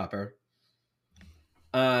picture for Chopper.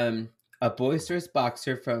 A boisterous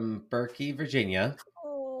boxer from Berkey, Virginia.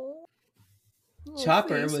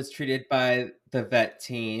 Chopper was treated by the vet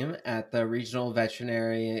team at the Regional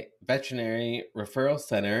Veterinary Referral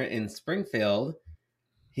Center in Springfield.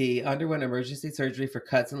 He underwent emergency surgery for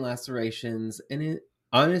cuts and lacerations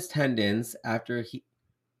on his tendons after he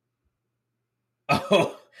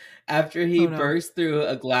burst through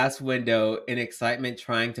a glass window in excitement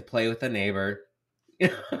trying to play with a neighbor.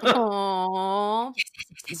 Aww.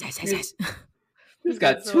 Yes. He's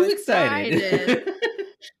got so too excited.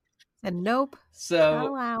 And nope. So, not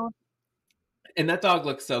allowed. And that dog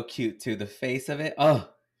looks so cute too. The face of it. Oh.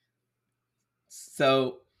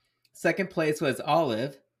 So, second place was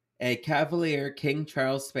Olive, a Cavalier King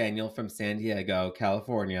Charles Spaniel from San Diego,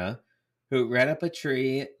 California, who ran up a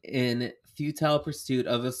tree in futile pursuit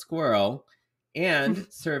of a squirrel and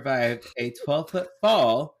survived a 12-foot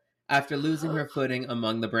fall after losing her footing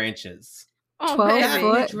among the branches. Oh, 12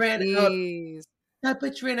 foot? That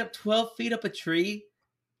bitch ran up 12 feet up a tree.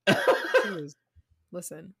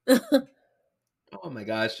 Listen. Oh my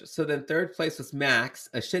gosh. So then third place was Max,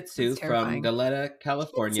 a Shih Tzu from Goleta,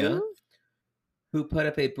 California, who put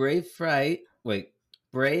up a brave fight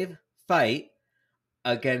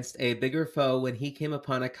against a bigger foe when he came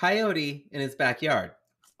upon a coyote in his backyard.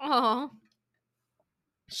 Oh.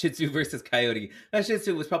 Shih Tzu versus coyote. That Shih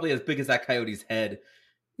Tzu was probably as big as that coyote's head.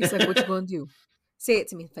 He's like, what you gonna do? Say it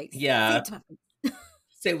to me in the face. Yeah. Say it to my face.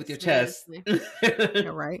 Say it with your chest. Yeah,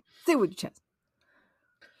 right? Say it with your chest.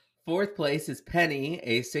 Fourth place is Penny,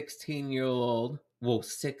 a 16-year-old. Whoa,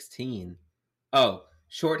 16. Oh,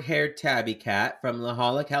 short-haired tabby cat from La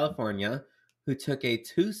Jolla, California, who took a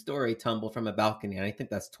 2-story tumble from a balcony. And I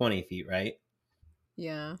think that's 20 feet, right?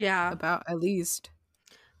 Yeah. Yeah. About at least.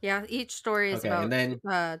 Yeah, each story is about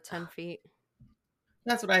 10 feet.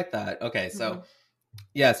 That's what I thought. Okay, so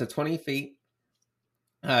so 20 feet.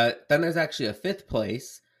 Then there's actually a fifth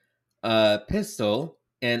place, Pistol,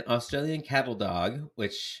 an Australian cattle dog,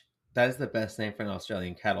 which that is the best name for an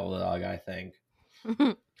Australian cattle dog, I think.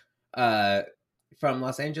 From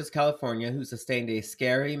Los Angeles, California, who sustained a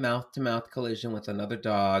scary mouth-to-mouth collision with another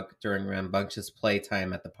dog during rambunctious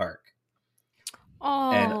playtime at the park.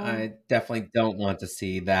 Oh. And I definitely don't want to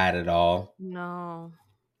see that at all. No.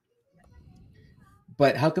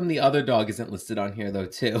 But how come the other dog isn't listed on here, though,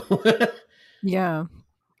 too? Yeah.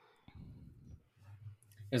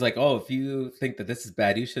 It's like, oh, if you think that this is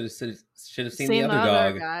bad, you should have seen the other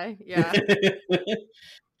dog. Guy. Yeah.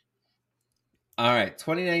 All right.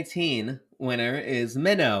 2019 winner is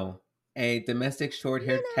Minnow, a domestic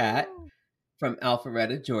short-haired cat from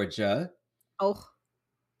Alpharetta, Georgia. Oh,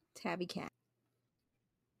 tabby cat.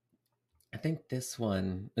 I think this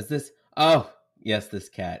one is this. Oh, yes, this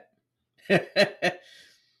cat.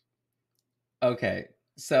 Okay.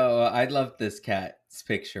 So I love this cat's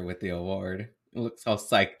picture with the award. It looks all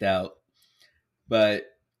psyched out. But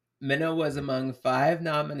Minnow was among 5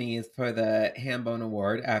 nominees for the Hambone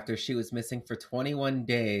Award after she was missing for 21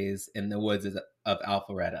 days in the woods of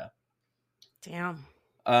Alpharetta. Damn.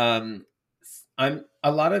 A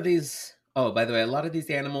lot of these. Oh, by the way, a lot of these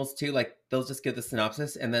animals too, like they'll just give the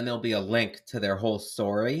synopsis and then there'll be a link to their whole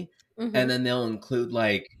story, and then they'll include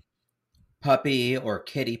like puppy or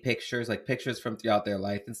kitty pictures, like pictures from throughout their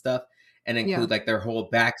life and stuff, and include like their whole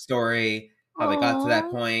backstory, how they got to that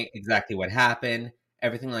point, exactly what happened,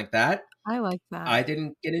 everything like that. I like that. I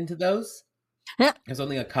didn't get into those. There's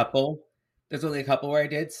only a couple where I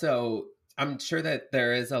did, so I'm sure that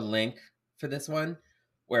there is a link for this one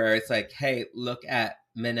where it's like, hey, look at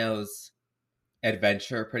Minnow's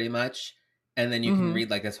adventure pretty much, and then you can read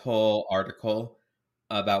like this whole article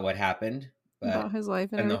about what happened, about his life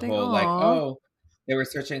and everything. The whole like, oh, they were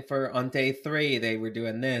searching for on day 3 they were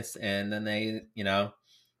doing this, and then they,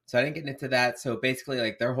 so I didn't get into that. So basically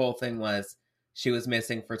like their whole thing was she was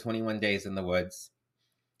missing for 21 days in the woods.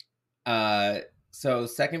 So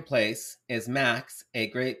second place is Max, a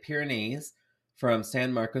Great Pyrenees from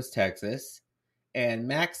San Marcos, Texas, and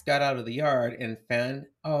Max got out of the yard and found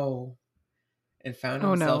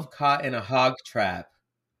himself caught in a hog trap.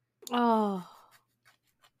 Oh.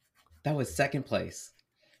 That was second place.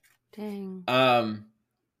 Dang.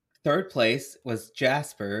 Third place was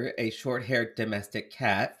Jasper, a short-haired domestic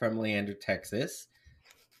cat from Leander, Texas.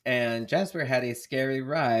 And Jasper had a scary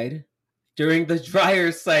ride during the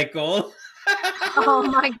dryer cycle. Oh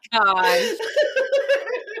my gosh.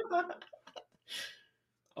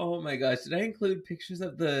 Oh my gosh. Did I include pictures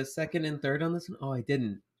of the second and third on this one? Oh, I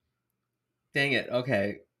didn't. Dang it.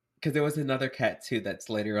 Okay. Because there was another cat too that's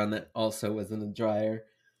later on that also was in the dryer.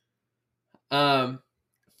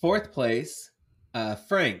 Fourth place,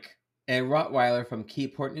 Frank, a Rottweiler from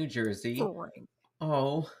Keyport, New Jersey. Frank.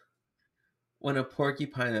 Oh, when a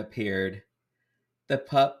porcupine appeared, the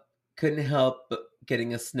pup couldn't help but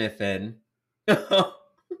getting a sniff in. Oh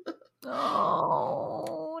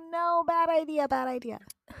no, bad idea, bad idea.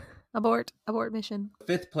 Abort mission.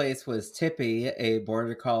 Fifth place was Tippy, a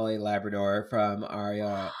Border Collie Labrador from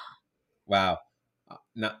Aria. Wow.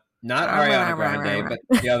 Not Ariana Grande, but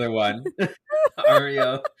the other one.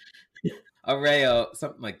 Areo,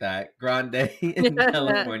 something like that. Grande in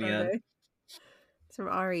California. It's from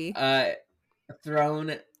Ari.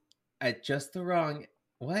 Thrown at just the wrong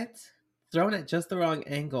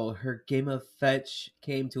angle, her game of fetch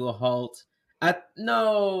came to a halt at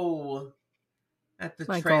the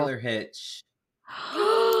trailer hitch.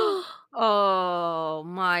 Oh,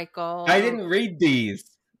 Michael. I didn't read these.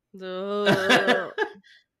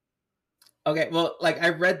 Okay, well, like I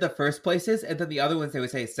read the first places, and then the other ones they would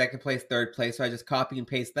say second place, third place, so I just copy and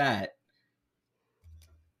paste that.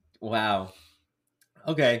 Wow.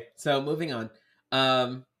 Okay, so moving on.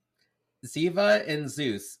 Ziva and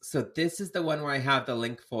Zeus. So this is the one where I have the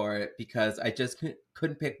link for it because I just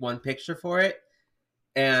couldn't pick one picture for it.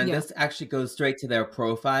 And this actually goes straight to their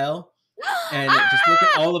profile. And just look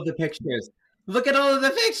at all of the pictures. Look at all of the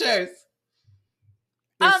pictures.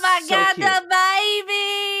 They're oh my God, cute. The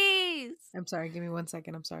babies! I'm sorry, give me 1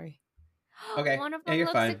 second. I'm sorry. Okay, one of them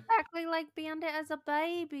looks fine. Exactly like Bandit as a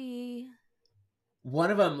baby.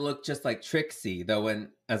 One of them looked just like Trixie, though,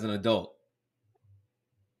 as an adult.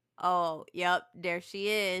 Oh, yep, there she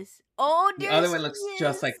is. Oh, the other one looks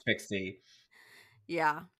just like Trixie.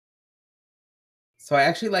 Yeah. So I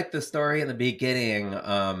actually like the story in the beginning.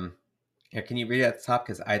 Here, can you read it at the top?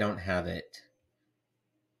 Because I don't have it.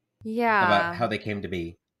 Yeah. About how they came to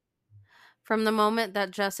be. From the moment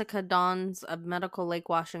that Jessica Dons of Medical Lake,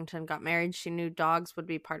 Washington got married, she knew dogs would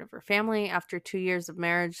be part of her family. After 2 years of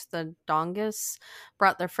marriage, the Dongus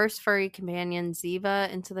brought their first furry companion,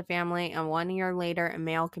 Ziva, into the family, and 1 year later, a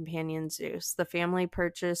male companion, Zeus. The family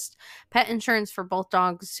purchased pet insurance for both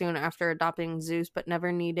dogs soon after adopting Zeus, but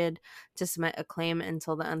never needed to submit a claim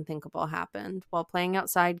until the unthinkable happened. While playing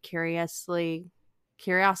outside, Curiosity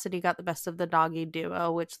got the best of the doggy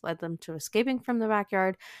duo, which led them to escaping from the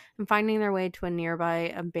backyard and finding their way to a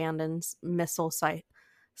nearby abandoned missile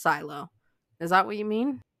silo. Is that what you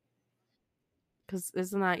mean? Because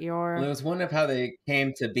isn't that your... Well, it was one of how they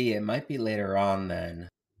came to be. It might be later on then.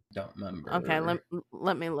 Don't remember. Okay,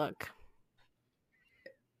 let me look.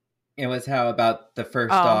 It was how about the first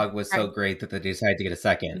dog was so great that they decided to get a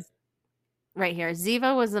second. Right here.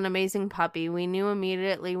 Ziva was an amazing puppy. We knew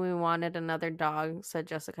immediately we wanted another dog, said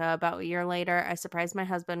Jessica. About a year later, I surprised my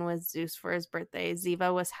husband with Zeus for his birthday.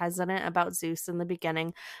 Ziva was hesitant about Zeus in the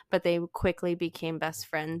beginning, but they quickly became best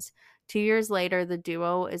friends. 2 years later, the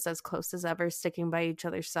duo is as close as ever, sticking by each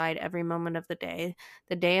other's side every moment of the day.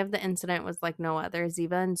 The day of the incident was like no other.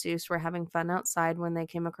 Ziva and Zeus were having fun outside when they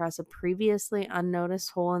came across a previously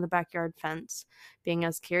unnoticed hole in the backyard fence. Being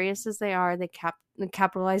as curious as they are, they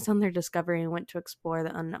capitalized on their discovery and went to explore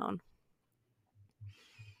the unknown.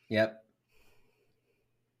 Yep.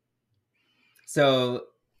 So,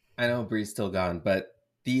 I know Bree's still gone, but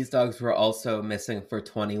these dogs were also missing for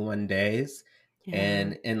 21 days.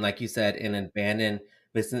 Yeah. And like you said, in an abandoned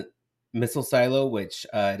missile silo, which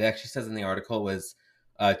it actually says in the article was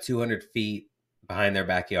 200 feet behind their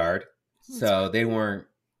backyard. So they weren't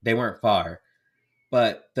far.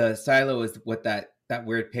 But the silo is what that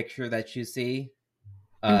weird picture that you see.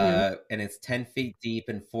 And it's 10 feet deep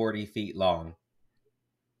and 40 feet long.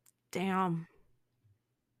 Damn.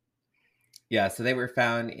 Yeah, so they were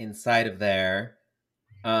found inside of there.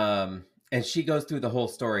 And she goes through the whole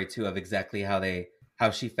story too of exactly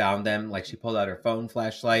how she found them. Like she pulled out her phone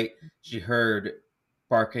flashlight. She heard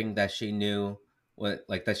barking that she knew,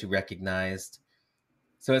 like that she recognized.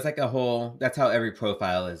 So it's like that's how every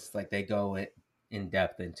profile is. Like they go in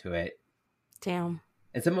depth into it. Damn.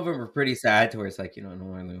 And some of them are pretty sad to where it's like, I don't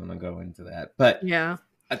really want to go into that. But yeah,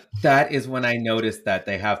 that is when I noticed that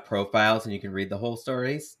they have profiles and you can read the whole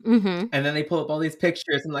stories. Mm-hmm. And then they pull up all these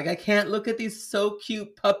pictures and like, I can't look at these so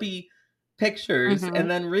cute puppy pictures and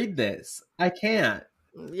then read this. I can't.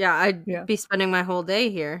 Yeah, I'd be spending my whole day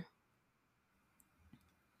here.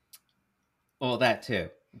 Well, that too.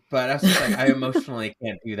 But I was just like, I emotionally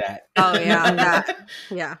can't do that. Oh, yeah.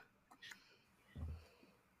 Yeah.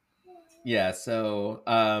 Yeah, so,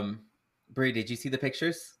 Bree, did you see the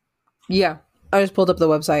pictures? Yeah, I just pulled up the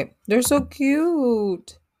website. They're so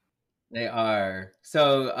cute. They are.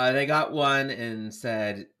 So, they got one and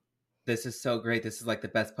said, this is so great. This is like the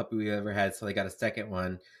best puppy we've ever had. So they got a second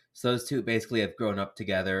one. So those two basically have grown up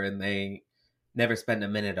together and they never spend a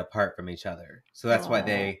minute apart from each other. So that's why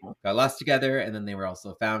they got lost together, and then they were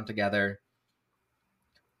also found together.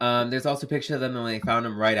 There's also a picture of them when they found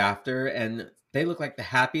them right after, and they look like the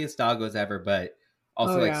happiest doggos ever, but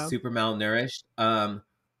also super malnourished.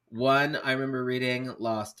 One I remember reading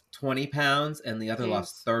lost 20 pounds, and the other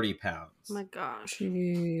lost 30 pounds. Oh my gosh.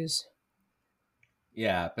 Jeez.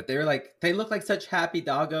 Yeah, but they look like such happy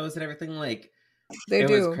doggos and everything. Like it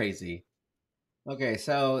was crazy. Okay,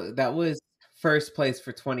 so that was first place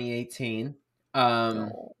for 2018.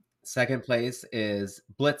 Second place is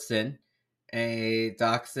Blitzen, a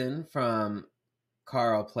dachshund from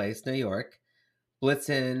Carl Place, New York.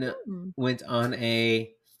 Blitzen went on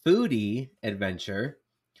a foodie adventure,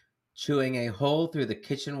 chewing a hole through the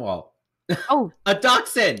kitchen wall. Oh, a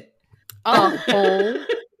dachshund! A hole?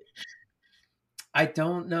 I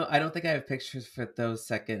don't know. I don't think I have pictures for those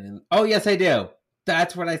second and... Oh, yes, I do.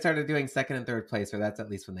 That's when I started doing second and third place, or that's at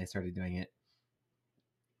least when they started doing it.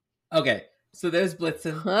 Okay, so there's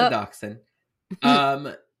Blitzen, the dachshund.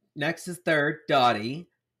 Next is third, Dottie,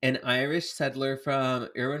 an Irish settler from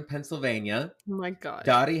Irwin, Pennsylvania. Oh my god.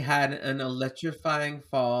 Dottie had an electrifying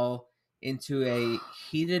fall into a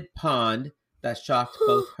heated pond that shocked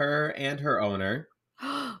both her and her owner.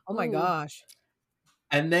 Oh my gosh.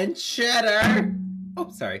 And then Cheddar.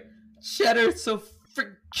 Oh, sorry. Cheddar's so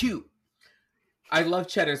freaking cute. I love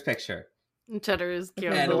Cheddar's picture. Cheddar is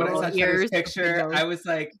cute. And when I saw Cheddar's picture, I was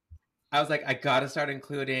like, I gotta start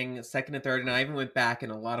including second and third. And I even went back,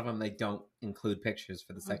 and a lot of them, they don't include pictures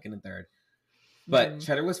for the second and third. But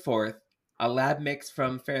Cheddar was fourth. A lab mix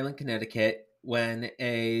from Fairland, Connecticut. When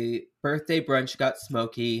a birthday brunch got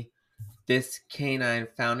smoky, this canine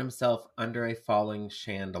found himself under a falling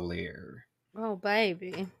chandelier. Oh,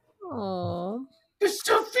 baby. Oh, they're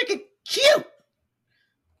so freaking cute.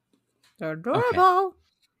 They're adorable. Okay.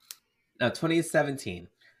 Now, 2017.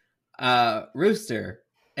 Rooster,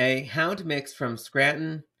 a hound mix from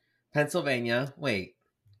Scranton, Pennsylvania. Wait,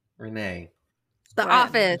 Renee. The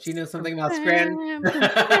Office. Do you know something about Scranton?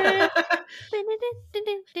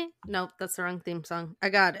 Nope, that's the wrong theme song. I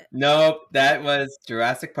got it. Nope, that was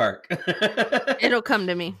Jurassic Park. It'll come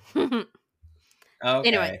to me. Okay.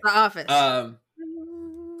 Anyway, The Office.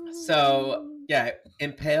 So, yeah,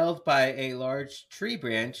 impaled by a large tree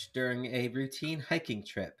branch during a routine hiking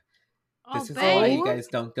trip. This is why you guys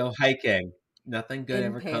don't go hiking. Nothing good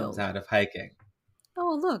ever comes out of hiking.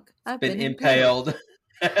 Oh, look. I've been impaled.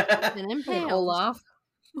 Been impaled. Olaf.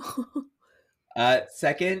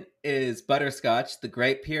 Second is Butterscotch, the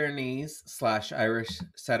Great Pyrenees / Irish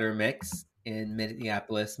setter mix in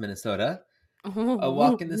Minneapolis, Minnesota. A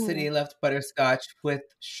walk in the city left Butterscotch with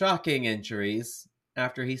shocking injuries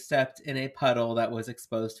after he stepped in a puddle that was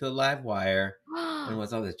exposed to a live wire and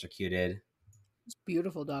was electrocuted. It's a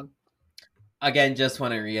beautiful dog. Again, just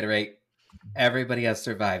want to reiterate, everybody has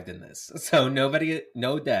survived in this. So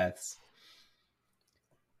no deaths.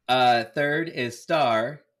 Third is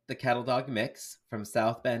Star, the cattle dog mix from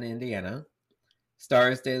South Bend, Indiana.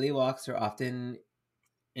 Star's daily walks are often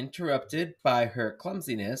interrupted by her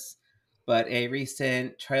clumsiness, but a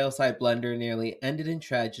recent trailside blunder nearly ended in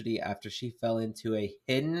tragedy after she fell into a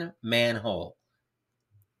hidden manhole.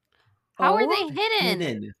 How are they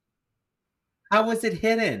hidden? How was it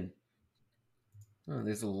hidden? Oh,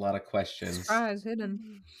 there's a lot of questions. Surprise,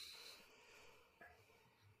 hidden.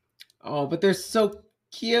 Oh, but they're so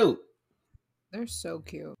cute. They're so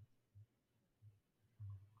cute.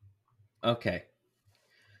 Okay.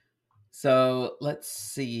 So let's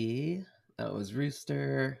see. That was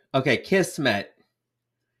Rooster. Okay, Kismet.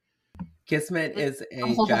 Kismet is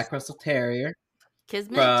a Jack Russell Terrier.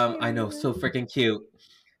 Kismet? I know, so freaking cute.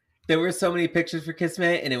 There were so many pictures for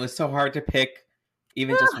Kismet, and it was so hard to pick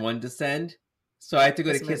even just one to send. So I had to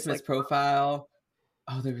go to Kismet's profile.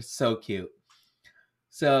 Oh, they were so cute.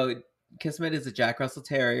 So Kismet is a Jack Russell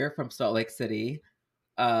Terrier from Salt Lake City.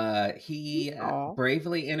 He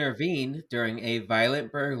bravely intervened during a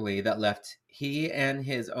violent burglary that left he and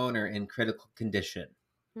his owner in critical condition.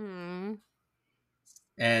 And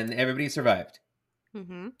everybody survived.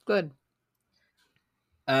 Good.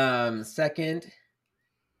 Second,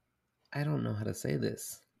 I don't know how to say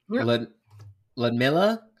this.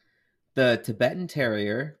 Ludmilla, the Tibetan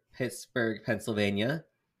Terrier, Pittsburgh, Pennsylvania.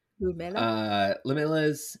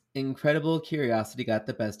 Ludmilla's incredible curiosity got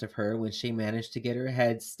the best of her when she managed to get her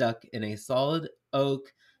head stuck in a solid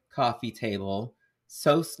oak coffee table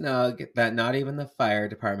so snug that not even the fire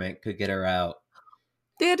department could get her out.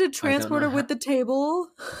 They had to transport her with the table.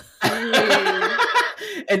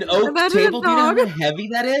 An oak table? Do you know how heavy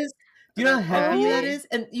that is? Do you know how heavy that is?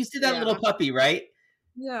 And you see that little puppy, right?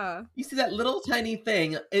 Yeah. You see that little tiny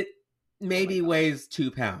thing. It maybe weighs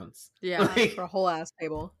 2 pounds. Yeah. Like, for a whole ass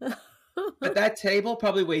table. but that table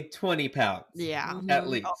probably weighed 20 pounds. Yeah. At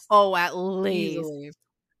least. Oh, at least. Easily.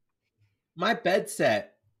 My bed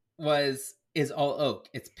set is all oak.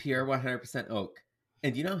 It's pure 100% oak.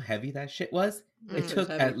 And you know how heavy that shit was? It took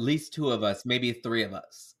at least 2 of us, maybe 3 of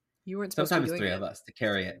us. You weren't supposed to be doing 3 of us to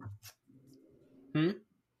carry it.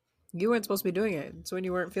 You weren't supposed to be doing it. It's when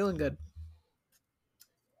you weren't feeling good.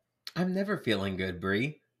 I'm never feeling good,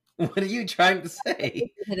 Brie. What are you trying to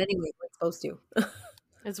say? Anyway, you weren't supposed to.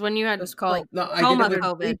 It's when you had Just call. No, I coma did it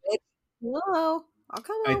with, COVID. Hello. I'll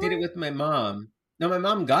come over. I did it with my mom. No, my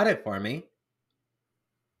mom got it for me.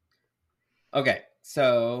 Okay,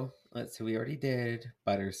 so let's see. We already did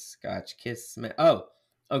butterscotch kiss. Oh,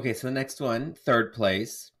 okay. So the next one, third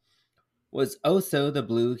place, was Oso the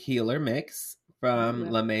Blue Heeler Mix from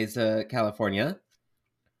La Mesa, California.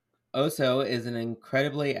 Oso is an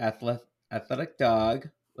incredibly athletic dog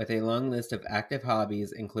with a long list of active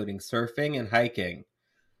hobbies, including surfing and hiking.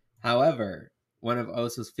 However, one of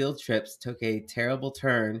Oso's field trips took a terrible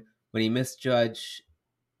turn when he misjudged.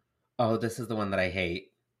 Oh, this is the one that I hate.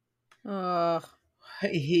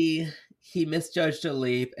 He misjudged a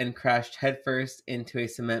leap and crashed headfirst into a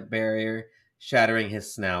cement barrier, shattering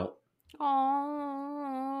his snout. Oh.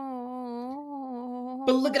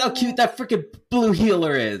 But look at how cute that freaking blue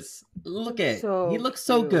heeler is. Look at he looks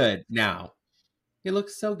so good now. He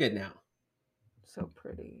looks so good now. So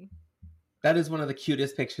pretty. That is one of the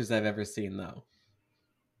cutest pictures I've ever seen, though.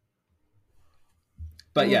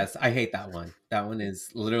 But yes, I hate that one. That one is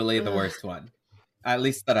literally the worst one, at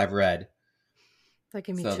least that I've read. So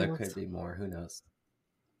there could be more. Who knows?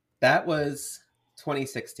 That was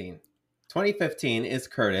 2016. 2015 is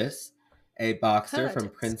Curtis, a boxer from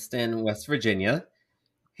Princeton, West Virginia.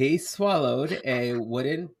 He swallowed a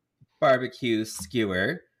wooden barbecue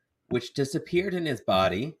skewer, which disappeared in his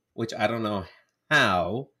body, which I don't know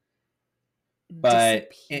how, but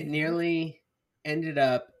it nearly ended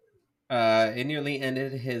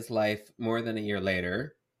his life more than a year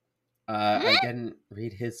later. I didn't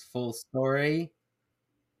read his full story.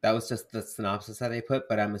 That was just the synopsis that they put,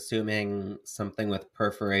 but I'm assuming something with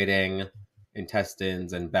perforating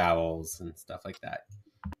intestines and bowels and stuff like that.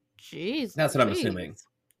 Jeez. That's what I'm assuming.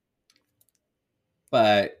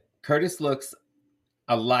 But Curtis looks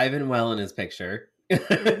alive and well in his picture.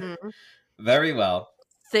 Mm-hmm. Very well.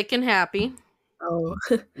 Thick and happy. Oh.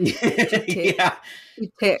 Yeah.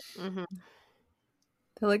 Mm-hmm.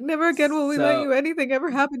 They're like, never again will we let you anything ever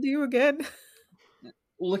happen to you again.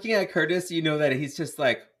 Looking at Curtis, you know that he's just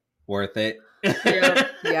like, worth it.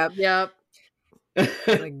 Yep.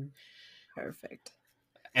 Like, perfect.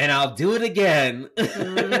 And I'll do it again.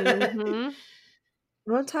 Mm-hmm.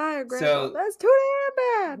 I'm tired, Grandpa. That's too damn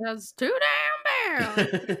bad. That's too damn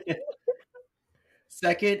bad.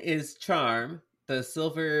 Second is Charm, the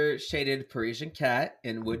silver-shaded Parisian cat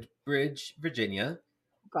in Woodbridge, Virginia.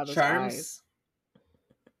 God, those Charm's eyes.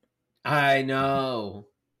 I know.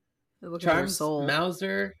 Charm's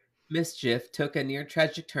Mauser mischief took a near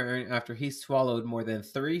tragic turn after he swallowed more than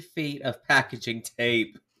 3 feet of packaging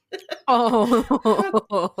tape. Oh.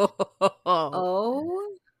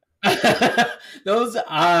 Those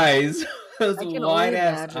eyes, those wide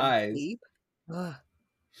ass eyes.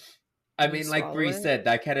 I mean, like Bree said,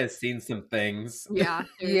 that cat has seen some things. Yeah.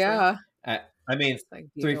 Yeah. I mean, like,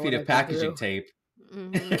 3 feet of packaging tape.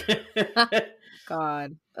 Mm-hmm.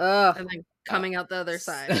 God. And then coming out the other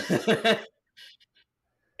side.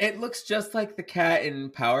 It looks just like the cat in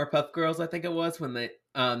Powerpuff Girls, I think it was, when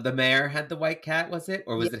the mayor had the white cat, was it?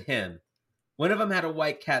 Or was it him? One of them had a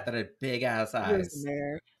white cat that had big ass eyes.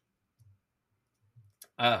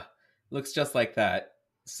 Looks just like that.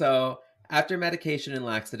 So, after medication and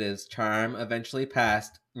laxatives, Charm eventually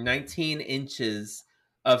passed 19 inches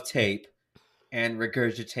of tape and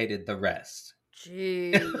regurgitated the rest.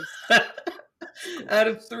 Jeez. Out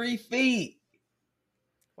of 3 feet.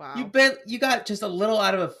 Wow. You got just a little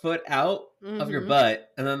out of a foot out of your butt,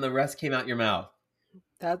 and then the rest came out your mouth.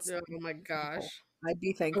 That's oh my gosh. I'd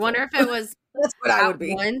be thankful. I wonder if it was that's what I would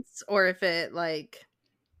be once, or if it like.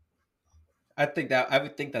 I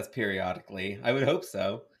would think that's periodically. I would hope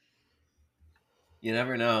so. You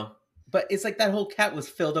never know. But it's like that whole cat was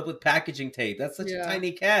filled up with packaging tape. That's such a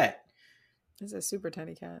tiny cat. It's a super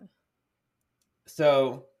tiny cat.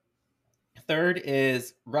 So, third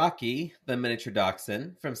is Rocky, the miniature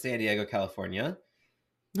dachshund from San Diego, California.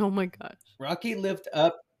 Oh my gosh. Rocky lived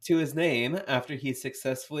up to his name after he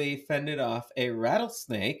successfully fended off a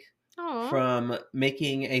rattlesnake from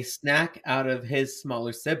making a snack out of his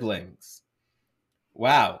smaller siblings.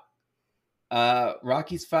 Wow.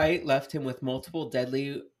 Rocky's fight left him with multiple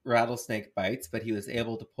deadly rattlesnake bites, but he was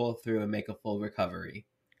able to pull through and make a full recovery.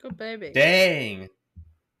 Good baby. Dang!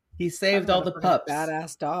 He saved all the pups.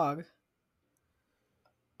 Badass dog.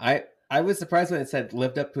 I was surprised when it said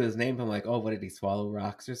lived up to his name. I'm like, oh, what did he swallow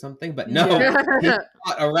rocks or something? But no, he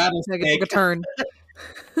caught a rattlesnake. Take a turn.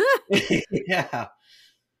 Yeah.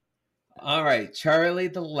 All right, Charlie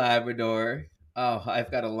the Labrador. Oh,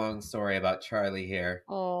 I've got a long story about Charlie here.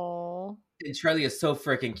 Oh. And Charlie is so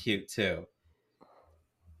freaking cute too.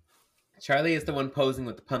 Charlie is the one posing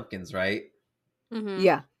with the pumpkins, right? Mm-hmm.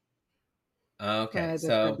 Yeah. Okay,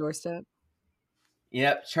 so doorstep.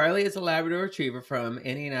 Yep, Charlie is a Labrador Retriever from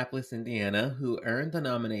Indianapolis, Indiana, who earned the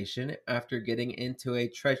nomination after getting into a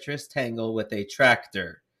treacherous tangle with a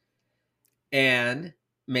tractor and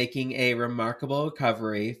making a remarkable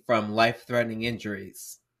recovery from life-threatening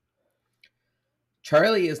injuries.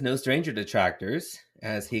 Charlie is no stranger to tractors,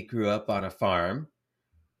 as he grew up on a farm,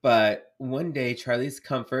 but one day Charlie's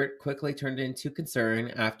comfort quickly turned into concern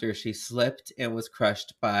after she slipped and was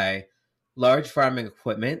crushed by large farming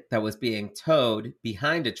equipment that was being towed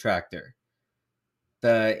behind a tractor.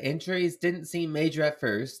 The injuries didn't seem major at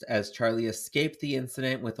first, as Charlie escaped the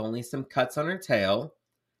incident with only some cuts on her tail.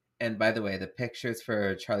 And by the way, the pictures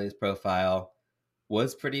for Charlie's profile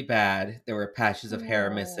was pretty bad. There were patches of hair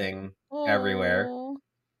missing everywhere.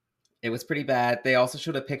 It was pretty bad. They also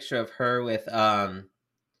showed a picture of her with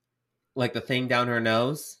like the thing down her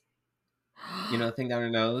nose. You know, the thing down her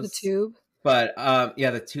nose? The tube? But yeah,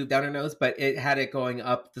 the tube down her nose, but it had it going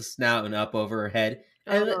up the snout and up over her head.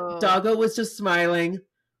 And Doggo was just smiling.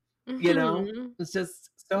 You know? It's just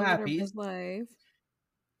so happy. His life.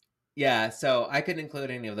 Yeah, so I couldn't include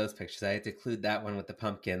any of those pictures. I had to include that one with the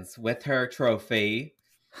pumpkins with her trophy.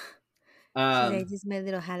 This is my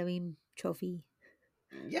little Halloween trophy.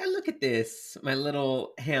 Yeah, look at this. My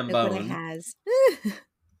little Hambone. Look what it has.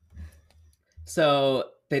 So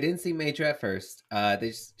they didn't seem major at first.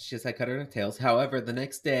 She just had cut her tails. However, the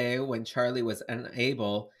next day when Charlie was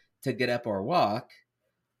unable to get up or walk,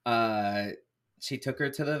 she took her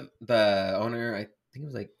to the owner. I think it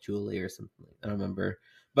was like Julie or something. I don't remember.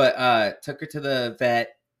 But took her to the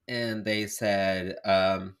vet, and they said,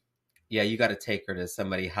 yeah, you got to take her to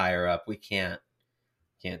somebody higher up. We can't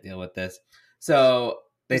deal with this. So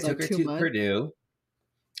they took her to Purdue.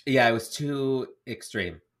 Yeah, it was too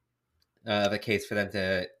extreme of a case for them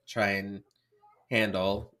to try and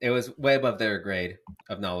handle. It was way above their grade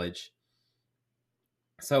of knowledge.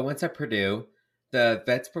 So once at Purdue, the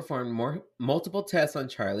vets performed multiple tests on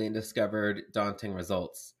Charlie and discovered daunting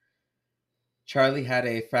results. Charlie had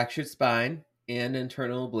a fractured spine and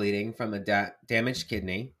internal bleeding from a damaged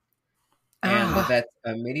kidney. And the vets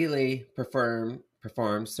immediately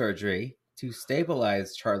performed surgery to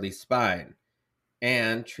stabilize Charlie's spine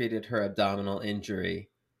and treated her abdominal injury.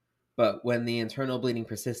 But when the internal bleeding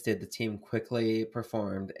persisted, the team quickly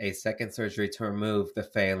performed a second surgery to remove the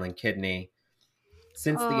failing kidney.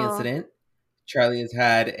 Since the incident, Charlie has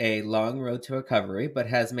had a long road to recovery, but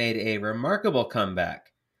has made a remarkable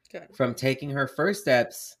comeback. Good. From taking her first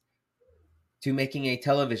steps to making a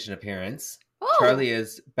television appearance. Charlie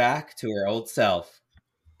is back to her old self.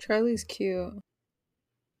 Charlie's cute.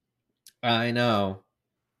 I know.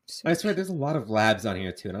 So I swear there's a lot of labs on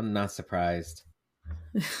here too, and I'm not surprised.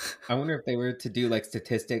 I wonder if they were to do like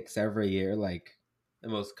statistics every year, like the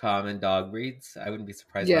most common dog breeds. I wouldn't be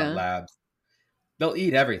surprised about labs. They'll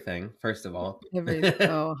eat everything, first of all.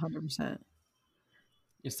 100%.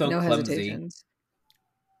 You're so clumsy. Hesitations.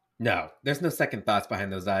 No, there's no second thoughts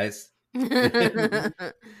behind those eyes.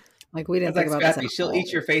 Like we didn't think about this. She'll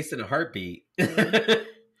eat your face in a heartbeat.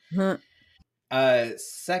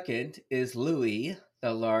 Second is Louis,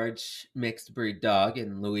 the large mixed breed dog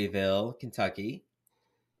in Louisville, Kentucky.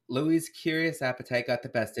 Louis's curious appetite got the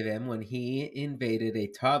best of him when he invaded a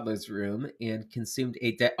toddler's room and consumed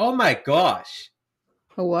oh my gosh!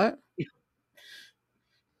 A what?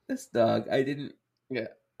 This dog, I didn't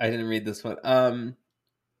read this one.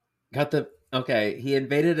 He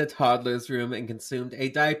invaded a toddler's room and consumed a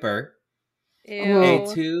diaper, a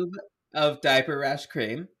tube of diaper rash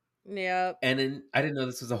cream. Yep. And I didn't know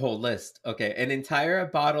this was a whole list. Okay, an entire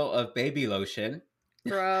bottle of baby lotion.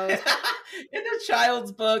 Gross. In a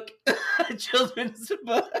child's book, a children's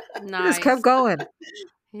book. Nice. Just kept going.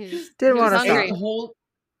 Didn't want to stop.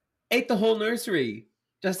 Ate the whole nursery.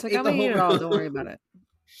 Just ate the whole room. Don't worry about it.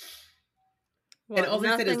 And all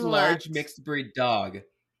they said is large mixed breed dog.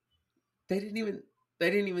 They didn't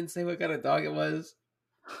even say what kind of dog it was.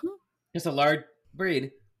 Just a large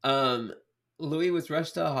breed. Louis was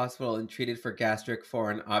rushed to a hospital and treated for gastric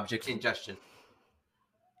foreign object ingestion.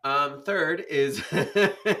 Third is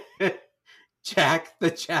Jack,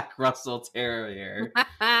 the Jack Russell Terrier.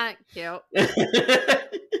 Cute.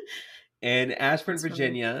 In Ashburn, That's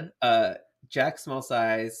Virginia, Jack Small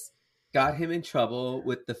Size got him in trouble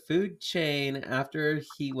with the food chain after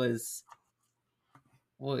he was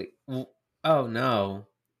oh no.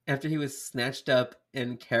 After he was snatched up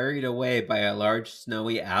and carried away by a large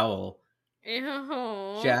snowy owl.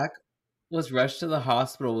 Ew. Jack was rushed to the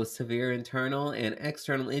hospital with severe internal and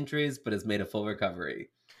external injuries, but has made a full recovery.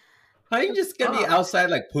 How are you just gonna be outside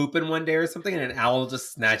like pooping one day or something and an owl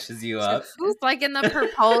just snatches you up? It's like in The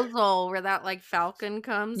Proposal where that like falcon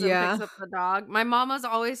comes and picks up the dog. My mom was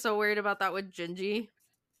always so worried about that with Gingy.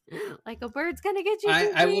 Like a bird's gonna get you,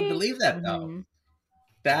 Gingy. I would believe that though.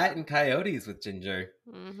 That and coyotes with Ginger.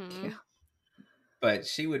 Yeah. But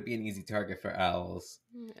she would be an easy target for owls.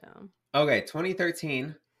 Yeah. Okay,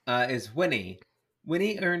 2013 is Winnie.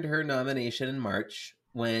 Winnie earned her nomination in March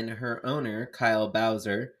when her owner, Kyle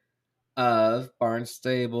Bowser, of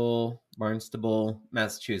Barnstable,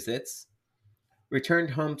 Massachusetts,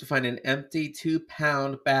 returned home to find an empty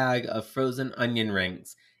 2-pound bag of frozen onion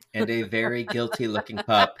rings and a very guilty-looking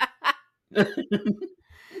pup.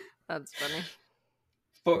 That's funny.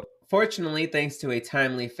 Fortunately, thanks to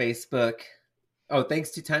timely Facebook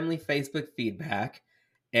feedback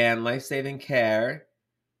and life-saving care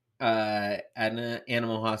at an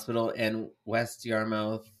animal hospital in West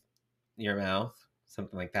Yarmouth,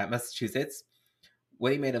 something like that, Massachusetts,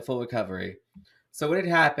 Woody made a full recovery. So what had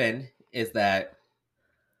happened is that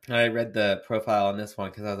I read the profile on this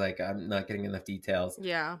one because I was like, I'm not getting enough details.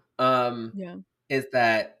 Yeah. Is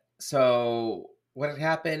that so? What had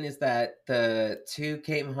happened is that the two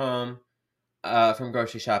came home from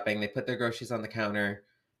grocery shopping. They put their groceries on the counter.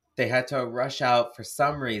 They had to rush out for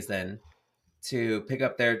some reason to pick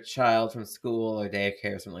up their child from school or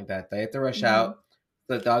daycare or something like that. They had to rush out.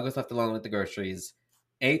 The dog was left alone with the groceries,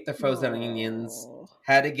 ate the frozen onions,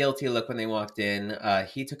 had a guilty look when they walked in.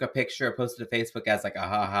 He took a picture, posted to Facebook as like a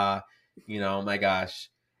haha, oh my gosh.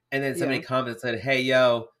 And then somebody commented and said, hey,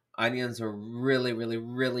 yo, onions are really, really,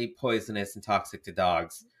 really poisonous and toxic to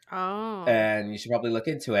dogs. Oh. And you should probably look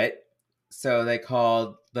into it. So they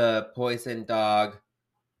called the poison dog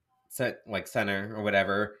center or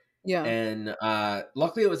whatever. Yeah. And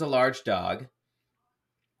luckily it was a large dog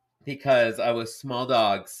because with small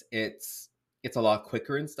dogs, it's a lot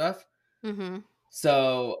quicker and stuff. Mm-hmm.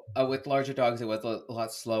 So with larger dogs, it was a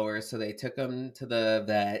lot slower. So they took them to the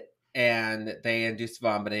vet and they induced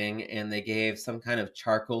vomiting and they gave some kind of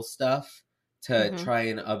charcoal stuff to try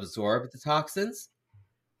and absorb the toxins.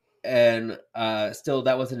 And still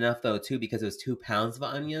that wasn't enough though too, because it was 2 pounds of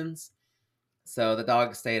onions. So the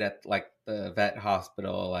dog stayed at like the vet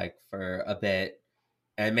hospital like for a bit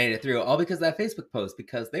and made it through, all because of that Facebook post,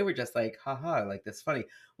 because they were just like, haha, like that's funny,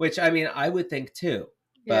 which I mean I would think too,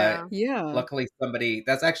 but luckily somebody,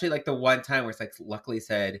 that's actually like the one time where it's like luckily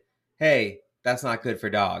said, hey, that's not good for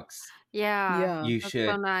dogs. You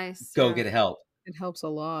should go get help. It helps a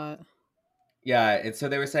lot. Yeah. And so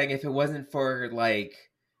they were saying if it wasn't for like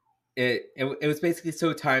it was basically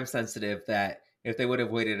so time sensitive that if they would have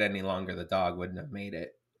waited any longer, the dog wouldn't have made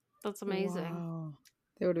it. That's amazing. Wow.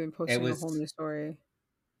 They would have been posting a whole new story.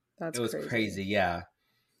 It was crazy. Yeah.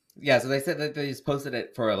 So they said that they just posted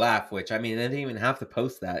it for a laugh, which I mean, they didn't even have to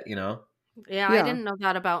post that, Yeah, I didn't know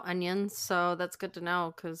that about onions, so that's good to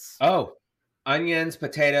know. Because onions,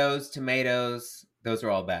 potatoes, tomatoes, those are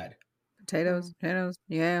all bad. Potatoes,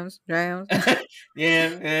 yams, jams.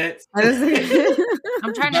 Yeah,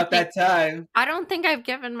 I'm trying about that time. I don't think I've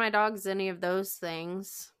given my dogs any of those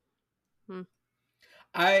things.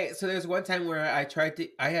 So there's one time where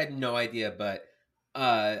I had no idea, but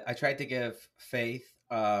I tried to give Faith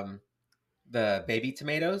the baby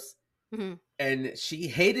tomatoes, and she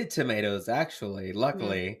hated tomatoes actually,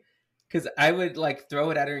 luckily, because I would like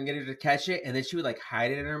throw it at her and get her to catch it, and then she would like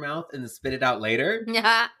hide it in her mouth and then spit it out later.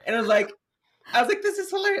 Yeah. And I was like, this is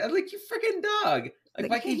hilarious. I'm like, you freaking dog. Like,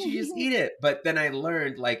 why can't you just eat it? But then I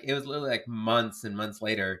learned, like, it was literally like months and months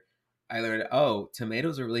later, I learned,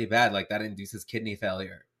 tomatoes are really bad. Like, that induces kidney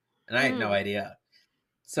failure. And I had no idea.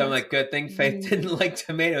 So I'm like, good thing Faith didn't like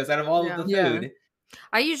tomatoes out of all of the food.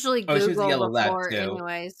 I usually Google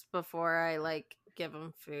before I like give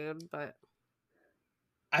them food, but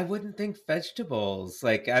I wouldn't think vegetables.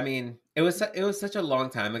 Like, I mean, it was such a long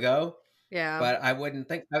time ago. Yeah. But I wouldn't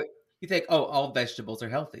think. You think, all vegetables are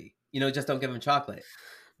healthy. Just don't give them chocolate.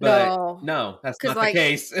 But no, that's not the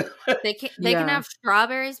case. They can have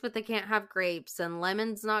strawberries, but they can't have grapes. And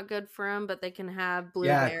lemon's not good for them, but they can have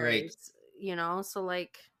blueberries. Yeah, so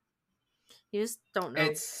like, you just don't know.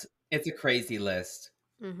 It's a crazy list.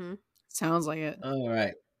 Sounds like it. All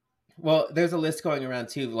right. Well, there's a list going around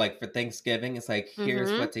too, like for Thanksgiving. It's like,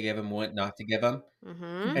 here's what to give them, what not to give them.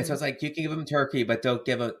 And so it's like, you can give them turkey, but don't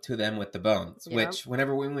give it to them with the bones. Yep. Which,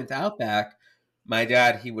 whenever we went to Outback, my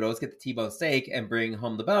dad, he would always get the T-bone steak and bring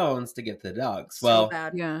home the bones to give to the dogs. So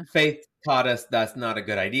well, Faith taught us that's not a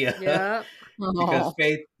good idea. Yeah. Because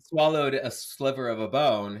Faith swallowed a sliver of a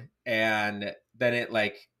bone, and then it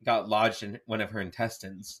like got lodged in one of her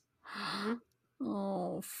intestines.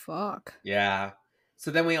 Oh, fuck. Yeah. So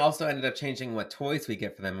then we also ended up changing what toys we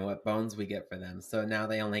get for them and what bones we get for them. So now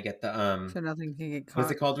they only get the So nothing can get caught. What's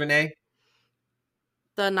it called, Renee?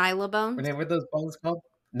 The Nyla bones. Renee, what are those bones called?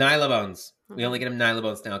 Nyla bones. We only get them Nyla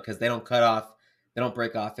bones now because they don't cut off. They don't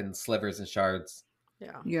break off in slivers and shards.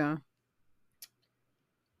 Yeah.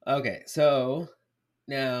 Okay, so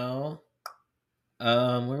now,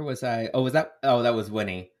 where was I? Oh, that was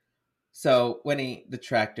Winnie. So Winnie, the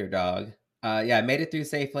tractor dog. I made it through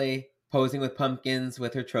safely, posing with pumpkins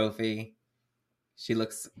with her trophy. She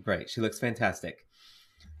looks great. She looks fantastic.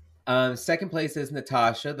 Second place is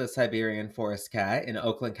Natasha, the Siberian forest cat in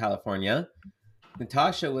Oakland, California.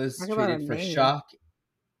 Natasha was treated for shock.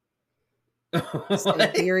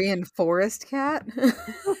 Siberian forest cat?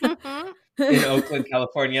 In Oakland,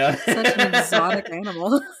 California. Such an exotic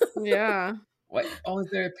animal. Yeah. What? Oh, is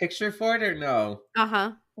there a picture for it or no?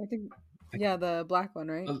 Uh-huh. I think, yeah, the black one,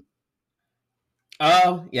 right?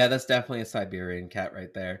 Oh, yeah, that's definitely a Siberian cat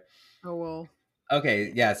right there. Oh, well.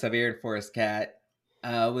 Okay, yeah, Siberian forest cat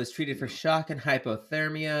was treated for shock and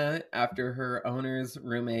hypothermia after her owner's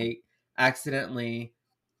roommate accidentally...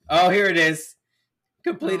 Oh, here it is.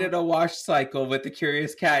 Completed a wash cycle with the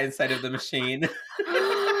curious cat inside of the machine.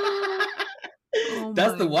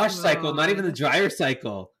 That's the wash cycle, not even the dryer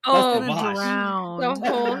cycle. That's the wash. The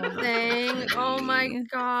whole thing. Oh my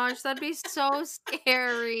gosh, that'd be so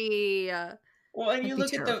scary. Well, and you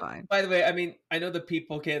look at the, by the way, I mean, I know the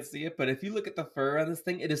people can't see it, but if you look at the fur on this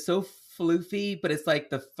thing, it is so floofy, but it's like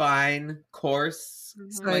the fine, coarse,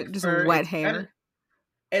 like just fur. Wet hair.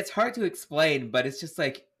 It's hard to explain, but it's just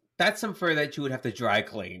like, that's some fur that you would have to dry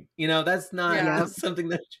clean. You know, that's not something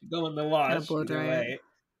that should go in the wash. Blow dry it.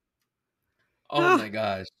 Oh my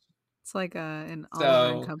gosh. It's like an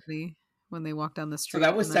Oliver and Company when they walk down the street. So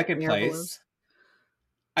that was second place.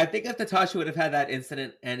 I think if Natasha would have had that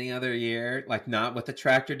incident any other year, like not with the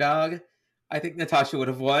tractor dog, I think Natasha would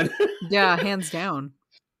have won. Yeah, hands down.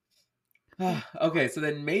 Okay, so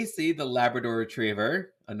then Macy, the Labrador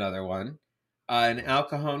Retriever, another one, in El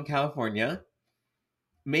California.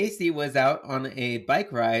 Macy was out on a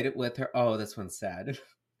bike ride with her... Oh, this one's sad.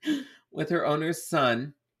 With her owner's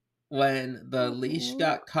son when the leash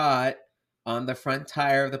got caught on the front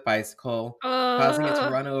tire of the bicycle, causing it to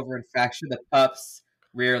run over and fracture the pup's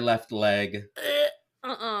rear left leg.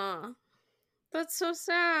 That's so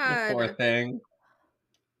sad. The poor thing.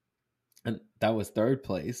 And that was third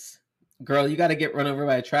place. Girl, you got to get run over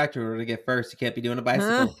by a tractor in order to get first. You can't be doing a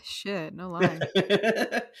bicycle. Shit, no lie.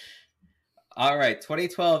 All right,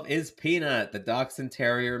 2012 is Peanut, the Dachshund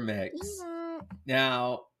Terrier mix.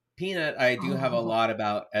 Now, Peanut, I do have a lot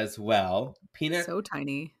about as well. Peanut, so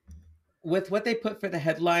tiny. With what they put for the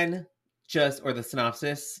headline, or the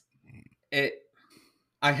synopsis,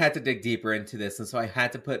 I had to dig deeper into this, and so I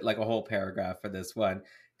had to put like a whole paragraph for this one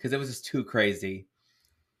because it was just too crazy.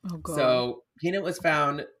 Oh god! So Peanut was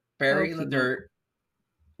found buried in the dirt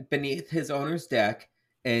beneath his owner's deck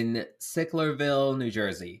in Sicklerville, New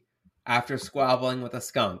Jersey, after squabbling with a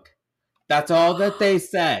skunk. That's all that they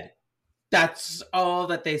said. That's all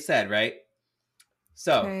that they said, right?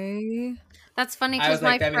 So that's funny because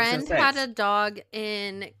my friend had a dog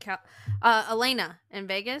in Elena in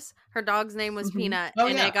Vegas. Her dog's name was Peanut,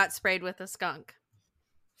 and it got sprayed with a skunk.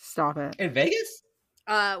 Stop it! In Vegas?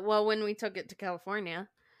 Well, when we took it to California.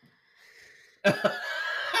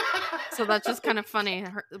 So that's just kind of funny.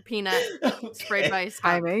 Peanut sprayed by a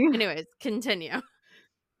skunk. Anyways, continue.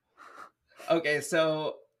 Okay,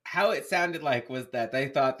 so how it sounded like was that they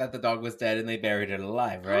thought that the dog was dead and they buried it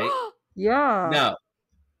alive, right? Yeah. No.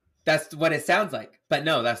 That's what it sounds like. But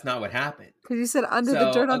no, that's not what happened. Because you said under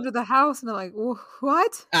the dirt under the house, and they're like,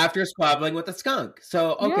 what? After squabbling with a skunk.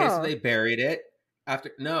 So, okay, so they buried it.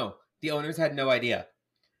 No, the owners had no idea.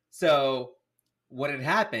 So what had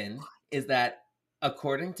happened is that,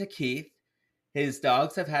 according to Keith, his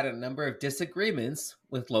dogs have had a number of disagreements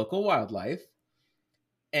with local wildlife.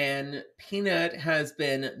 And Peanut has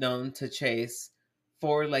been known to chase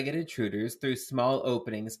four-legged intruders through small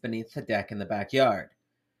openings beneath the deck in the backyard.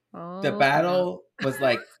 The battle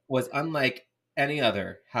was unlike any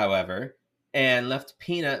other, however, and left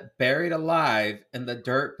Peanut buried alive in the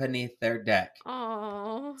dirt beneath their deck.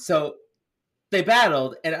 Oh. So they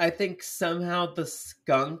battled, and I think somehow the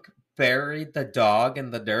skunk buried the dog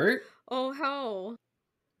in the dirt. Oh, how?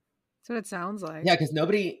 That's what it sounds like. Yeah, because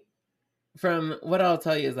nobody, from what I'll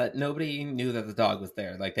tell you, is that nobody knew that the dog was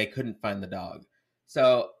there. Like, they couldn't find the dog.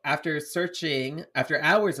 So after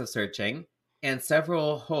hours of searching, and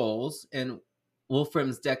several holes in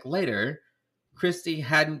Wolfram's deck later, Christy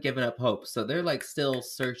hadn't given up hope. So they're like still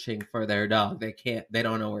searching for their dog. They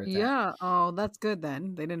don't know where it's at. Oh, that's good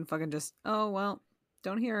then. They didn't fucking just, oh, well,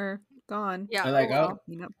 don't hear her. Gone. Yeah. They're like, oh,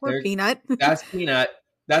 Peanut. Poor Peanut. That's Peanut.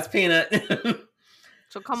 That's Peanut.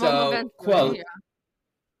 She'll come home eventually.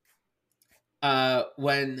 Quote,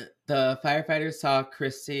 when the firefighters saw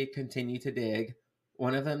Christy continue to dig,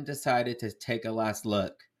 one of them decided to take a last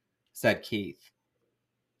look, said Keith.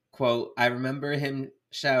 Quote, I remember him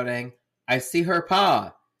shouting, I see her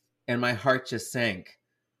paw, and my heart just sank.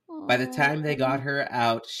 Aww. By the time they got her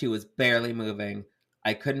out, she was barely moving.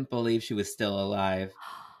 I couldn't believe she was still alive.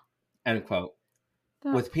 End quote.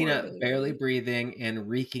 With Peanut barely breathing and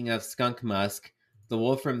reeking of skunk musk, the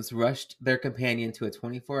Wolframs rushed their companion to a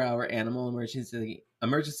 24-hour animal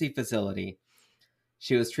emergency facility.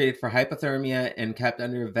 She was treated for hypothermia and kept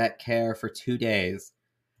under vet care for 2 days.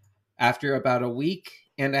 After about a week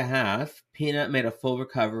and a half, Peanut made a full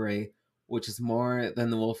recovery, which is more than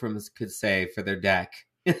the Wolframs could say for their deck.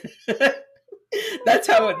 That's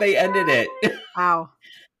how they ended it. Wow.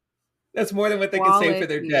 That's more than what they could say for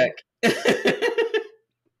their deck.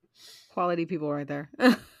 Quality people right there.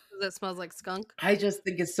 That smells like skunk. I just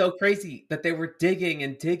think it's so crazy that they were digging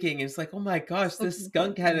and digging. It's like, oh my gosh, this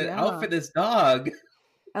skunk had it out for this dog.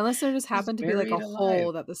 Unless there just happened to be like a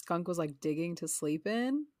hole that the skunk was like digging to sleep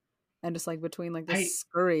in, and just like between like the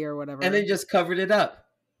scurry or whatever, and then just covered it up.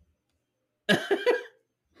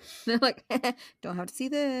 They're like, don't have to see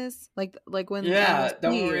this. Like when don't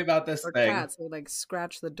worry about this thing. Cats, they like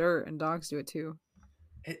scratch the dirt, and dogs do it too.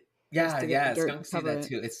 Skunks do that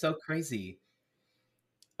too. It's so crazy.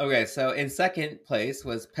 Okay, so in second place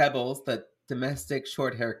was Pebbles, the domestic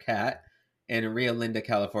short-hair cat in Rio Linda,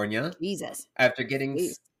 California. Jesus. After getting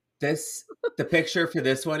the picture for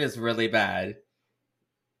this one is really bad.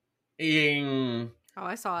 Oh,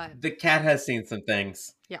 I saw it. The cat has seen some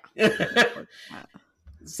things. Yeah.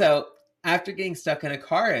 So, after getting stuck in a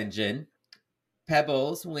car engine,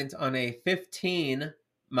 Pebbles went on a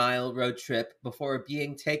 15-mile road trip before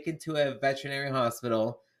being taken to a veterinary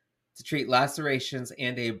hospital to treat lacerations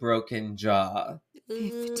and a broken jaw.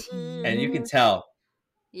 15. And you can tell.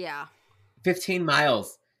 Yeah. 15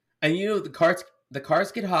 miles. And you know, the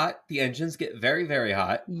cars get hot. The engines get very, very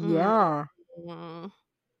hot. Yeah.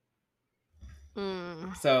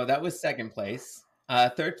 So that was second place.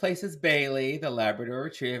 Third place is Bailey, the Labrador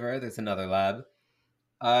Retriever. There's another lab.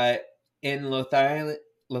 In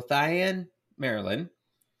Lothian, Maryland.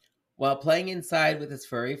 While playing inside with his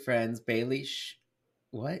furry friends, Bailey...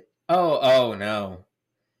 What? Oh no.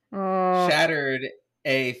 Shattered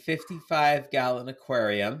a 55-gallon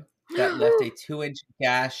aquarium that left a 2-inch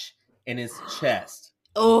gash in his chest.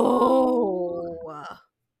 Oh.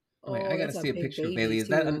 Wait, I gotta see a picture of Bailey. Is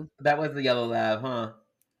that was the yellow lab, huh?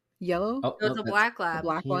 Yellow? Oh, it's a black lab. The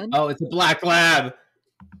black one? Oh, it's a black lab.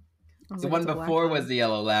 The one before was the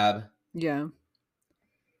yellow lab. Yeah.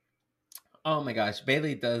 Oh my gosh,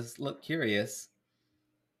 Bailey does look curious.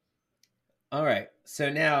 All right, so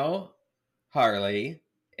now Harley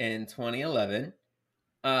in 2011,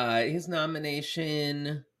 his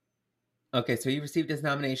nomination. Okay, so he received his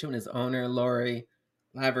nomination when his owner Lori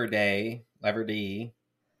Laverde, I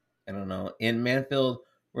don't know, in Mansfield,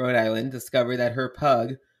 Rhode Island, discovered that her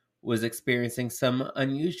pug was experiencing some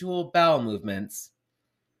unusual bowel movements.